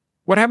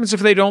 What happens if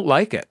they don't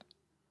like it?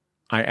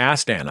 I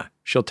asked Anna.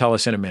 She'll tell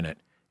us in a minute.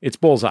 It's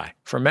Bullseye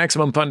from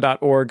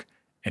MaximumFun.org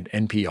and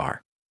NPR.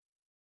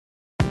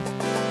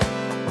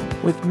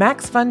 With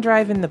Max Fun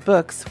Drive in the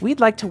books, we'd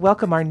like to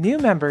welcome our new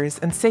members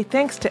and say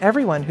thanks to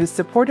everyone who's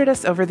supported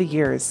us over the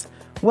years.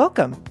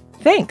 Welcome.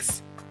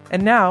 Thanks.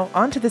 And now,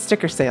 on to the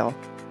sticker sale.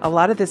 A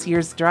lot of this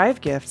year's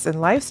Drive gifts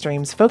and live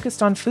streams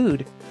focused on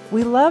food.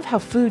 We love how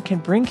food can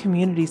bring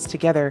communities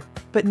together,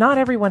 but not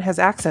everyone has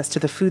access to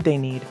the food they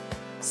need.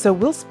 So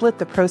we'll split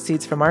the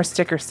proceeds from our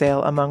sticker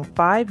sale among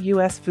 5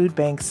 U.S. food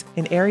banks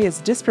in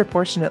areas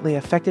disproportionately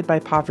affected by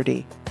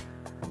poverty.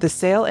 The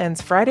sale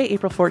ends Friday,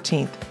 April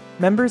 14th.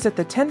 Members at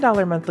the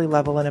 $10 monthly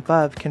level and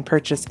above can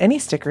purchase any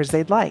stickers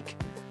they'd like.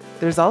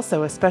 There's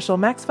also a special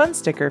Max Fun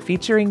sticker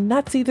featuring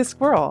Nutsy the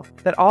Squirrel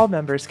that all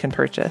members can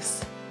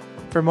purchase.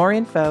 For more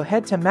info,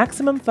 head to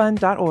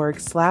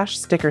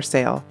MaximumFun.org/sticker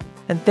sale.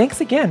 And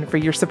thanks again for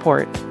your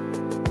support.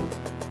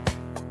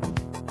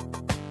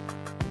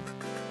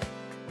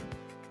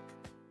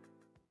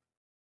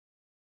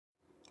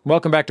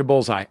 Welcome back to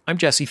Bullseye. I'm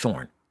Jesse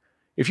Thorne.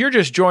 If you're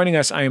just joining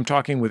us, I am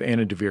talking with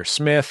Anna Deavere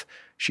Smith.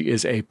 She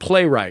is a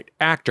playwright,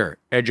 actor,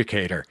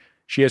 educator.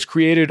 She has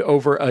created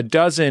over a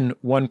dozen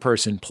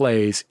one-person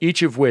plays,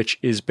 each of which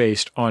is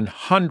based on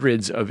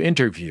hundreds of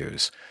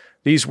interviews.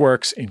 These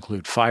works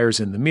include Fires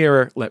in the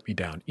Mirror, Let Me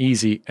Down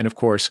Easy, and of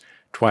course,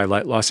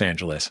 Twilight, Los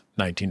Angeles,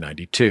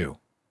 1992.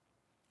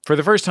 For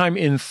the first time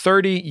in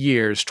 30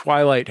 years,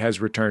 Twilight has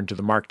returned to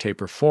the Mark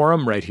Taper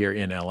Forum right here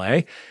in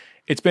LA.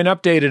 It's been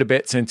updated a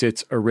bit since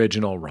its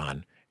original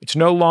run. It's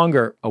no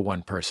longer a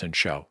one-person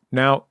show.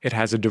 Now it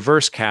has a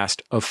diverse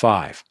cast of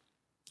 5.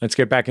 Let's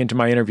get back into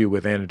my interview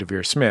with Anna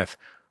Deavere Smith,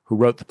 who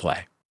wrote the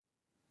play.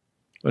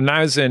 When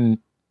I was in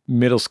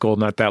middle school,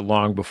 not that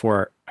long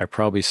before I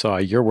probably saw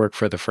your work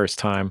for the first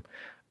time,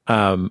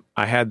 I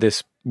had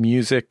this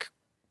music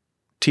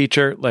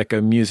teacher, like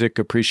a music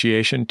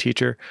appreciation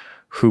teacher,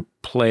 who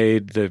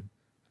played the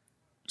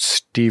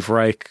Steve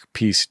Reich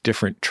piece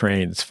Different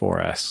Trains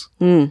for us.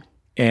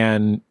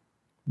 And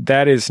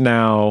that is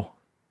now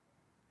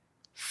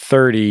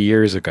 30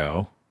 years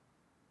ago.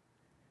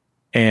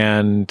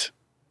 And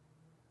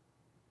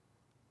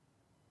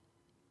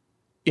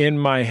in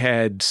my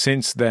head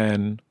since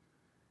then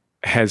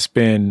has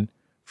been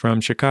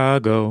from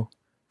Chicago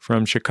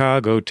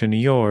to New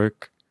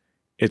York.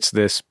 It's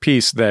this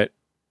piece that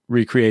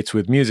recreates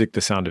with music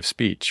the sound of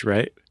speech,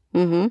 right?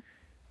 Mm-hmm.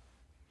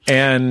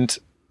 And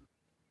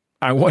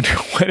I wonder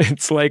what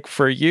it's like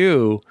for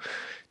you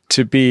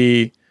to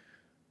be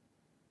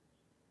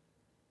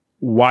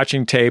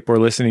watching tape or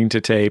listening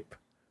to tape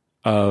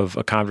of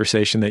a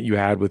conversation that you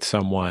had with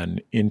someone,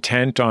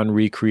 intent on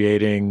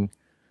recreating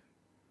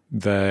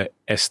the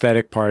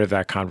aesthetic part of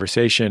that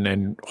conversation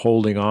and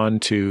holding on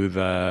to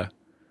the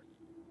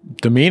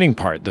meaning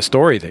part, the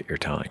story that you're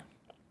telling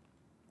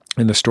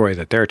and the story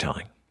that they're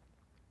telling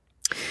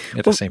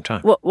at the same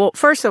time. Well,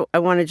 first, I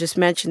want to just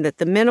mention that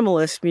the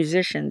minimalist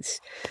musicians,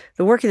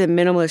 the work of the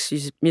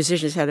minimalist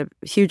musicians had a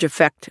huge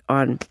effect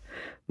on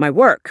my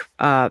work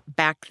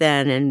back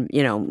then in,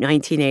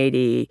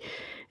 1980,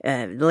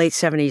 the late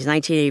 70s,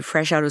 1980,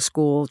 fresh out of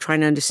school,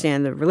 trying to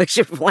understand the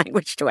relationship of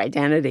language to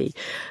identity.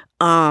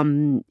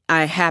 I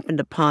happened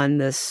upon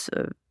this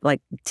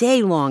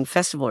day-long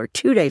festival or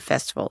 2-day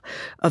festival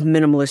of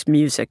minimalist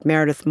music.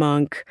 Meredith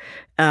Monk,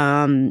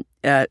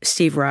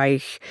 Steve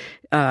Reich.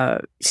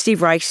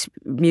 Steve Reich's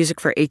music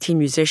for 18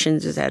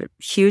 musicians has had a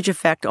huge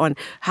effect on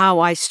how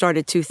I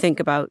started to think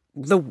about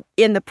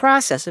in the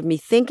process of me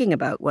thinking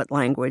about what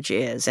language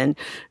is and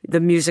the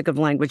music of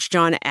language.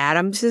 John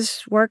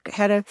Adams's work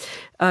had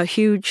a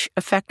huge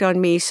effect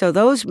on me. So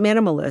those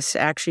minimalists,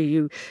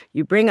 actually,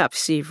 you bring up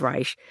Steve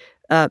Reich,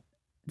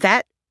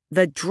 that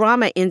the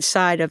drama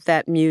inside of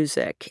that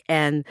music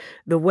and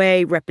the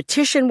way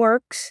repetition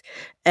works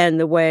and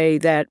the way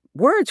that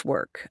words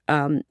work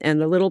and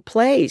the little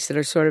plays that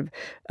are sort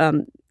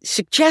of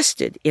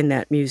suggested in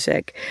that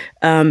music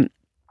had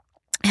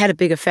a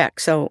big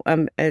effect. So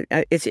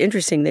it's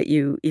interesting that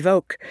you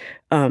evoke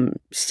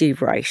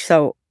Steve Reich.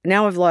 So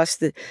now I've lost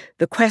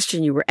the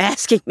question you were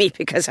asking me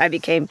because I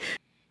became...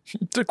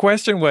 The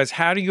question was,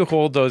 how do you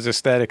hold those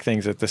aesthetic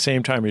things at the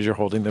same time as you're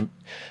holding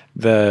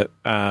the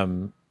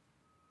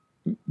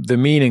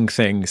meaning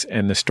things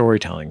and the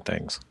storytelling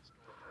things?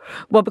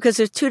 Well, because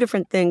there's two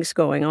different things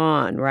going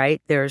on,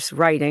 right? There's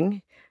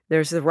writing,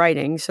 there's the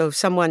writing. So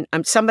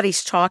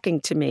somebody's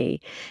talking to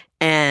me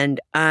and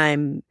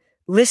I'm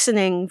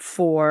listening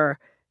for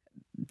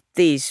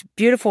these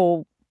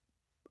beautiful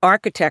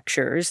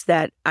architectures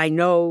that I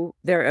know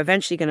they're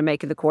eventually going to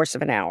make in the course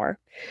of an hour.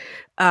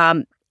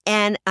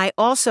 And I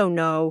also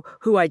know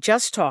who I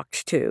just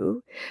talked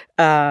to.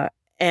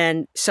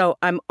 And so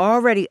I'm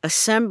already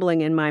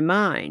assembling in my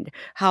mind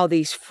how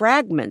these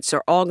fragments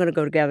are all going to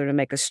go together to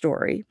make a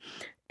story.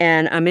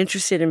 And I'm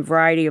interested in a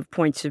variety of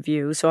points of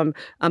view. So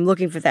I'm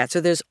looking for that.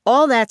 So there's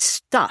all that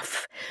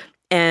stuff.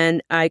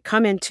 And I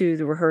come into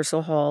the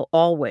rehearsal hall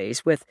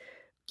always with,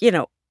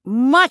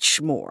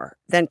 much more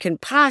than can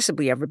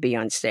possibly ever be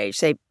on stage.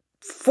 Say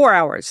 4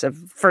 hours of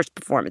first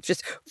performance,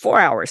 just 4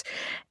 hours.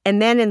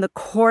 And then in the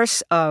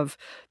course of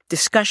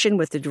discussion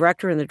with the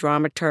director and the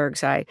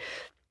dramaturgs, I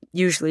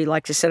usually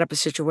like to set up a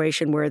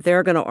situation where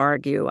they're going to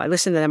argue. I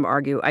listen to them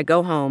argue. I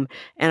go home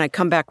and I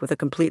come back with a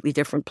completely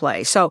different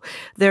play. So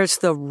there's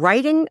the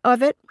writing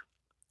of it.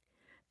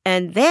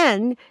 And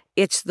then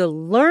it's the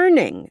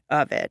learning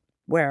of it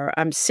where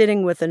I'm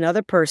sitting with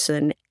another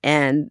person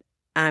and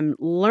I'm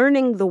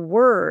learning the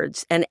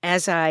words. And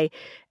as I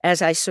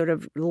sort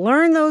of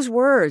learn those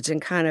words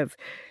and kind of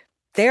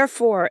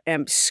therefore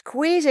am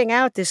squeezing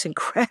out this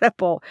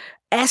incredible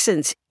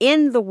essence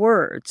in the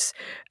words,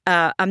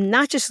 I'm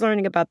not just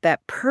learning about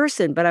that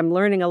person, but I'm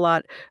learning a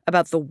lot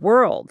about the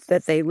world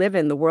that they live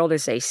in, the world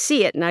as they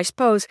see it. And I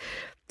suppose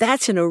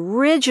that's an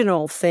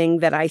original thing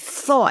that I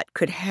thought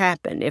could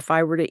happen if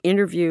I were to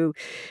interview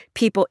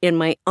people in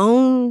my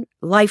own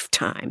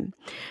lifetime.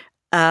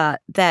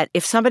 That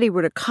if somebody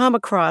were to come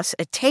across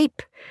a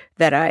tape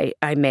that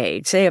I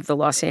made, say of the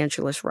Los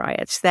Angeles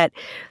riots, that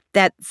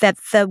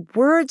the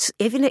words,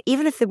 even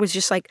if there was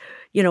just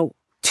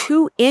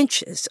 2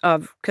 inches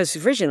of, because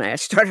originally I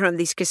started on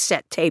these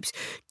cassette tapes,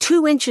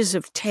 2 inches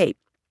of tape,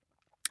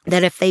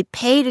 that if they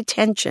paid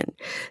attention,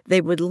 they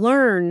would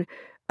learn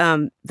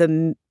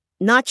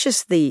not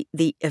just the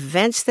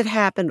events that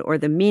happened or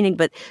the meaning,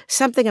 but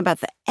something about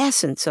the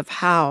essence of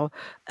how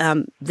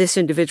this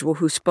individual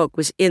who spoke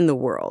was in the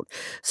world.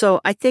 So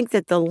I think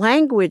that the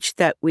language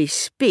that we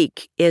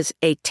speak is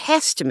a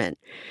testament,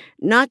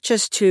 not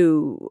just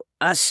to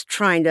us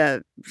trying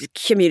to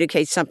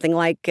communicate something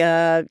like,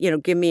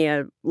 give me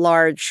a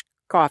large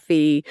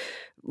coffee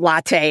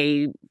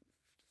latte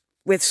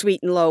with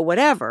sweet and low,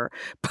 whatever,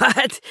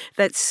 but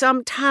that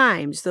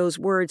sometimes those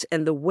words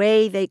and the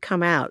way they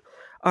come out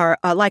are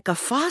like a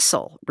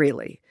fossil,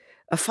 really,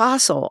 a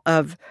fossil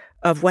of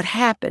what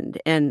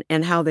happened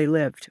and how they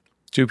lived.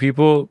 Do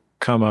people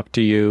come up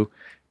to you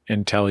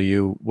and tell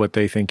you what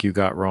they think you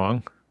got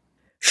wrong?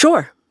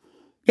 Sure.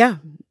 Yeah,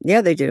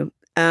 they do.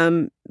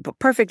 But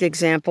perfect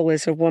example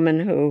is a woman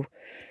who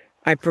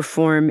I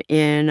perform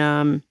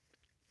in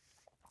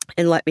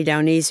Let Me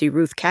Down Easy,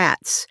 Ruth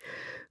Katz,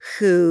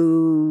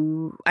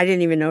 who I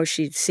didn't even know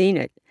she'd seen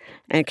it,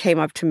 and came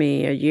up to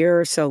me a year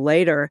or so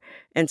later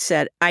and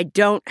said, "I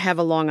don't have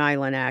a Long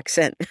Island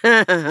accent."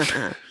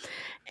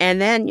 And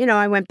then,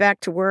 I went back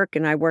to work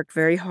and I worked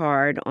very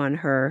hard on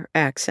her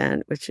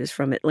accent, which is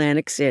from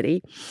Atlantic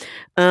City.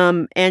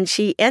 And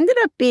she ended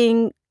up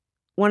being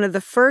one of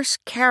the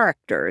first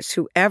characters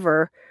who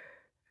ever.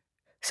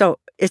 So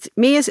it's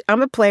me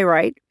I'm a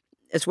playwright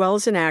as well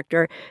as an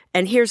actor,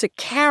 and here's a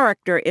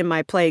character in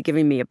my play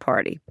giving me a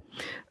party.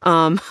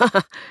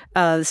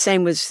 The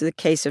same was the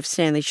case of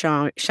Stanley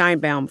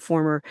Scheinbaum,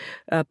 former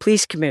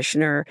police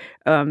commissioner,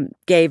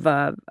 gave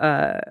a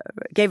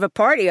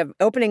party, an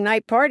opening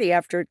night party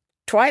after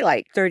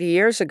Twilight 30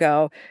 years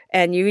ago,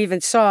 and you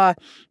even saw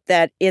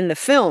that in the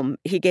film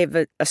he gave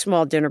a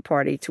small dinner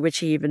party to which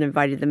he even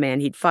invited the man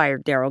he'd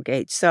fired, Daryl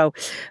Gates. So,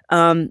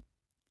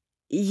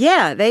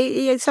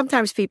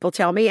 sometimes people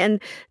tell me,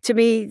 and to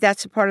me,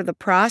 that's a part of the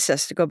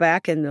process to go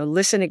back and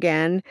listen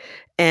again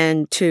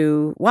and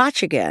to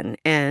watch again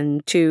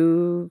and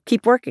to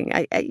keep working.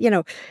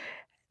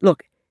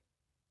 Look,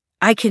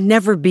 I can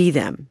never be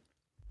them.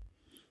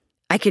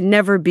 I can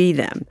never be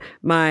them.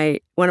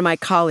 One of my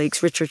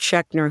colleagues, Richard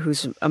Schechner,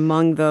 who's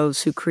among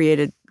those who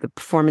created the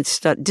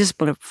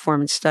discipline of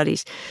performance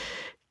studies,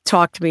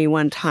 talked to me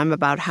one time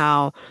about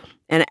how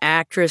an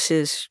actress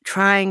is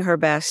trying her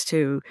best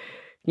to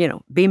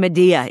be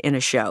Medea in a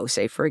show,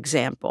 say, for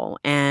example,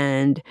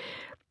 and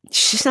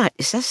that's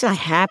not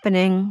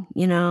happening,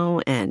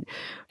 and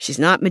she's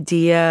not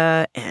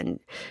Medea, and,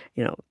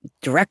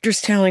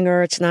 director's telling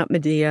her it's not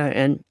Medea,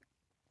 and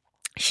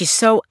she's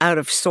so out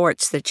of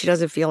sorts that she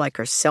doesn't feel like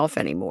herself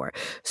anymore.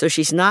 So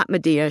she's not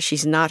Medea,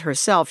 she's not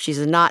herself, she's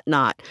a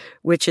not,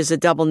 which is a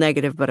double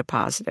negative but a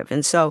positive.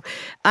 And so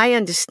I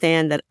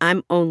understand that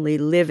I'm only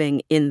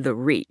living in the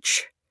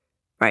reach.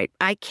 Right.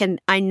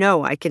 I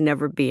know I can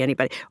never be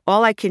anybody.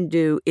 All I can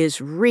do is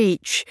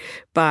reach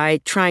by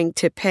trying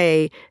to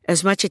pay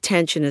as much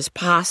attention as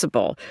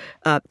possible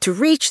to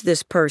reach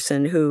this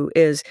person who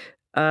is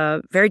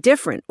very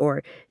different,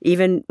 or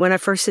even when I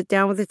first sit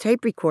down with a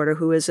tape recorder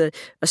who is a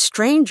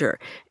stranger,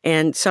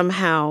 and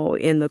somehow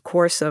in the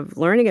course of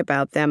learning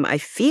about them, I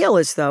feel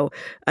as though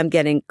I'm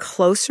getting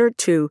closer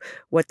to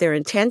what their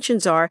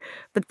intentions are,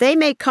 but they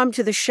may come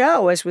to the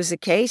show, as was the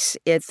case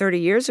 30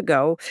 years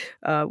ago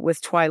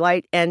with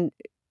Twilight, and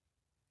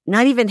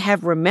not even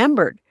have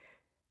remembered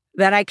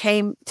that I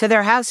came to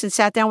their house and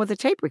sat down with a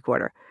tape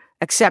recorder,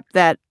 except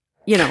that,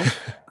 a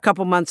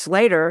couple months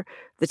later,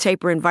 the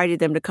taper invited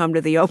them to come to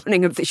the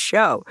opening of the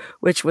show,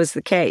 which was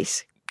the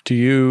case. Do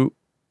you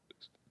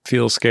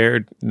feel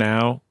scared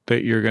now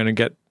that you're going to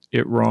get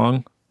it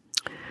wrong?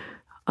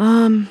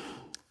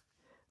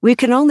 We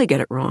can only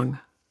get it wrong.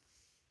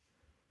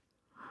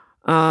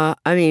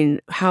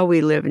 How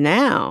we live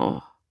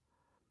now.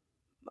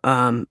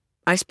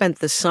 I spent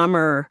the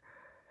summer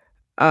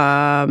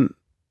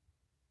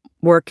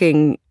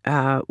working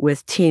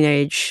with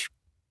teenage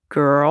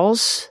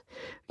girls,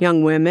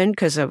 young women,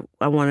 because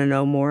I want to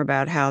know more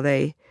about how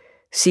they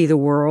see the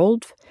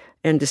world,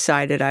 and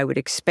decided I would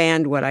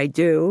expand what I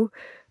do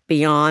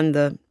beyond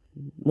the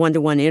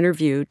one-to-one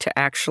interview to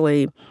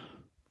actually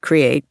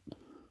create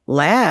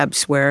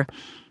labs where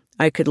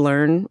I could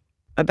learn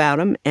about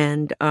them.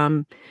 And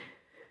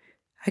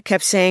I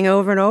kept saying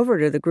over and over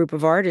to the group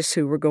of artists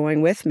who were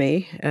going with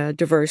me, a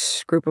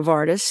diverse group of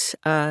artists,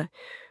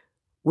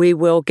 we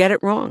will get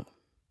it wrong.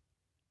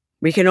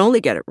 We can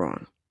only get it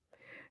wrong.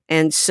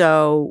 And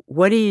so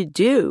what do you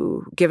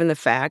do given the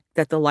fact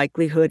that the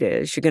likelihood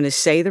is you're going to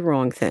say the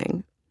wrong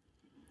thing?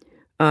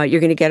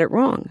 You're going to get it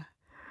wrong.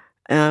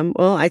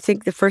 Well, I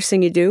think the first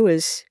thing you do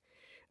is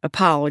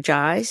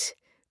apologize.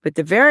 But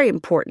the very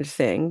important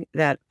thing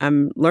that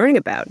I'm learning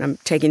about, and I'm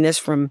taking this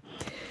from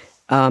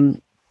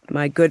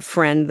my good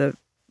friend, the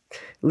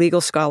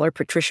legal scholar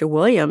Patricia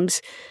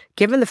Williams,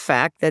 given the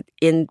fact that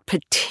in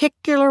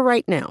particular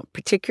right now,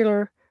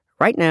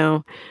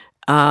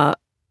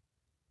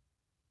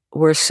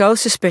 we're so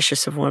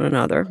suspicious of one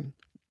another,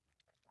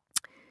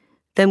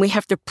 then we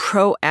have to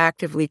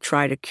proactively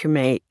try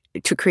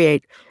to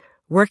create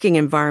working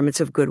environments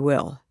of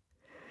goodwill.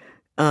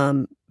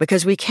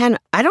 Because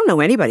I don't know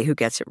anybody who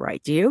gets it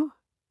right. Do you?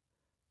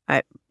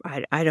 I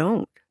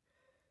don't.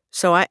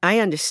 So I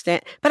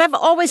understand, but I've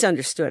always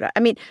understood. I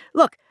mean,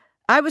 look,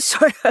 I was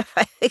sort of,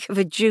 I think of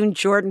a June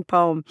Jordan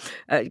poem.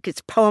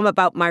 It's a poem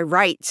about my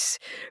rights,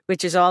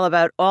 which is all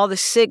about all the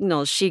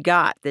signals she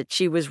got that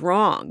she was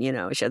wrong.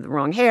 She had the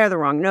wrong hair, the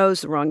wrong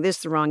nose, the wrong this,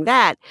 the wrong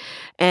that.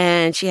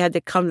 And she had to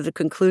come to the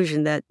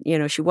conclusion that,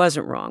 she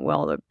wasn't wrong.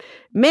 Well, there are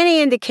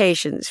many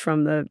indications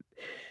from the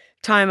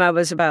time I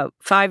was about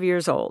 5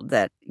 years old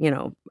that,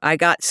 I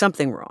got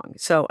something wrong.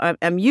 So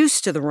I'm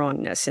used to the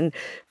wrongness. And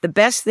the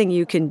best thing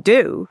you can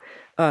do,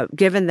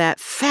 given that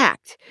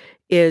fact,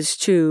 is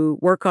to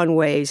work on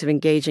ways of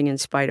engaging in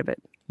spite of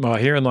it. Well,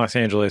 here in Los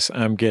Angeles,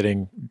 I'm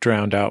getting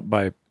drowned out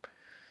by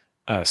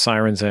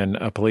sirens and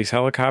a police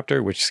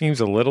helicopter, which seems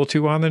a little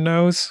too on the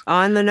nose.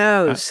 On the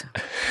nose.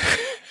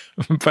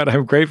 But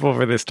I'm grateful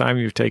for this time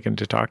you've taken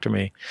to talk to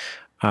me.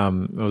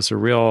 It was a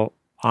real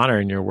honor,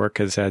 and your work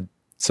has had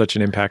such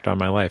an impact on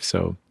my life.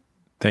 So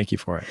thank you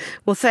for it.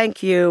 Well,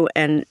 thank you.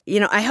 And,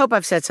 I hope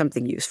I've said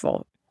something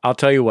useful. I'll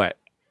tell you what,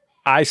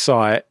 I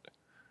saw it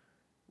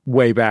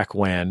way back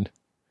when,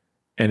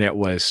 and it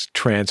was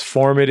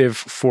transformative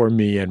for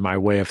me and my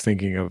way of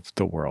thinking of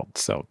the world.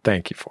 So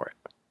thank you for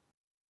it.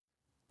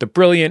 The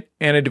brilliant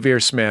Anna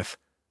Deavere Smith,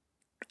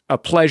 a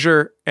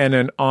pleasure and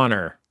an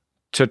honor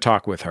to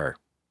talk with her.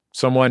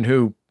 Someone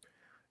who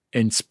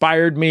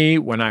inspired me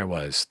when I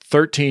was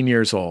 13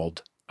 years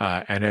old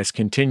and has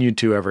continued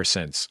to ever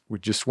since. We're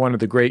just one of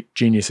the great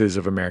geniuses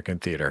of American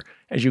theater,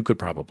 as you could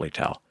probably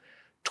tell.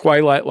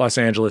 Twilight, Los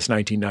Angeles,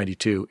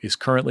 1992 is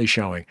currently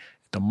showing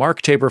at the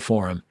Mark Taper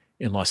Forum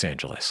in Los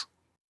Angeles.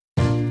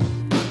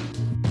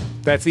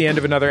 That's the end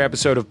of another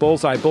episode of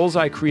Bullseye.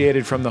 Bullseye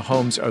created from the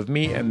homes of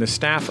me and the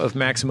staff of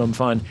Maximum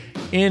Fun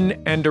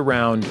in and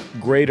around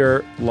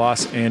greater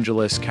Los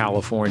Angeles,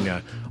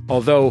 California.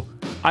 Although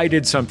I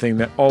did something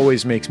that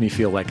always makes me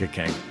feel like a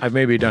king. I've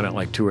maybe done it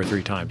like 2 or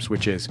 3 times,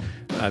 which is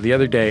the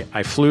other day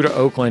I flew to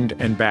Oakland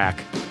and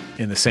back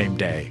in the same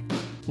day,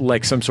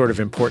 like some sort of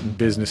important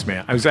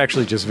businessman. I was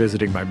actually just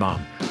visiting my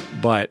mom,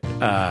 but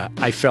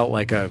I felt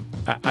like a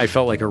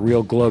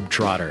real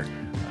globetrotter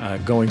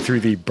going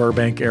through the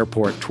Burbank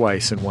airport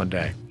twice in one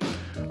day.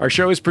 Our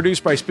show is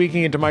produced by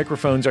Speaking Into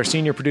Microphones. Our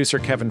senior producer,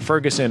 Kevin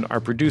Ferguson. Our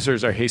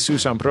producers are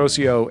Jesus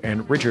Ambrosio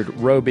and Richard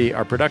Roby.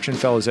 Our production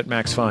fellows at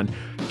Max Fun,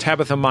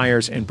 Tabitha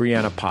Myers and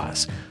Brianna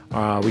Paz.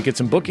 We get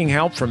some booking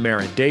help from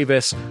Mara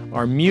Davis.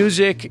 Our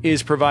music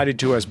is provided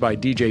to us by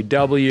DJ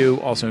W,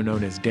 also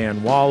known as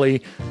Dan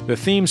Wally. The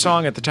theme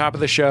song at the top of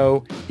the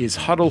show is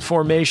Huddle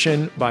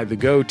Formation by the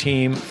Go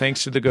Team.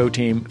 Thanks to the Go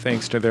Team.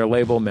 Thanks to their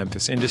label,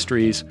 Memphis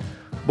Industries.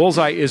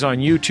 Bullseye is on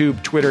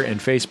YouTube, Twitter, and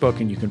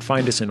Facebook, and you can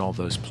find us in all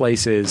those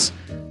places.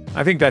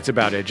 I think that's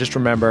about it. Just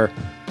remember,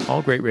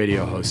 all great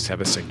radio hosts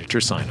have a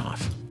signature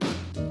sign-off.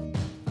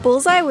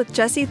 Bullseye with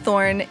Jesse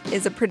Thorne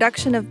is a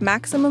production of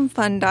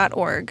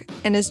MaximumFun.org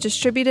and is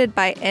distributed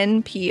by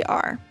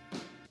NPR.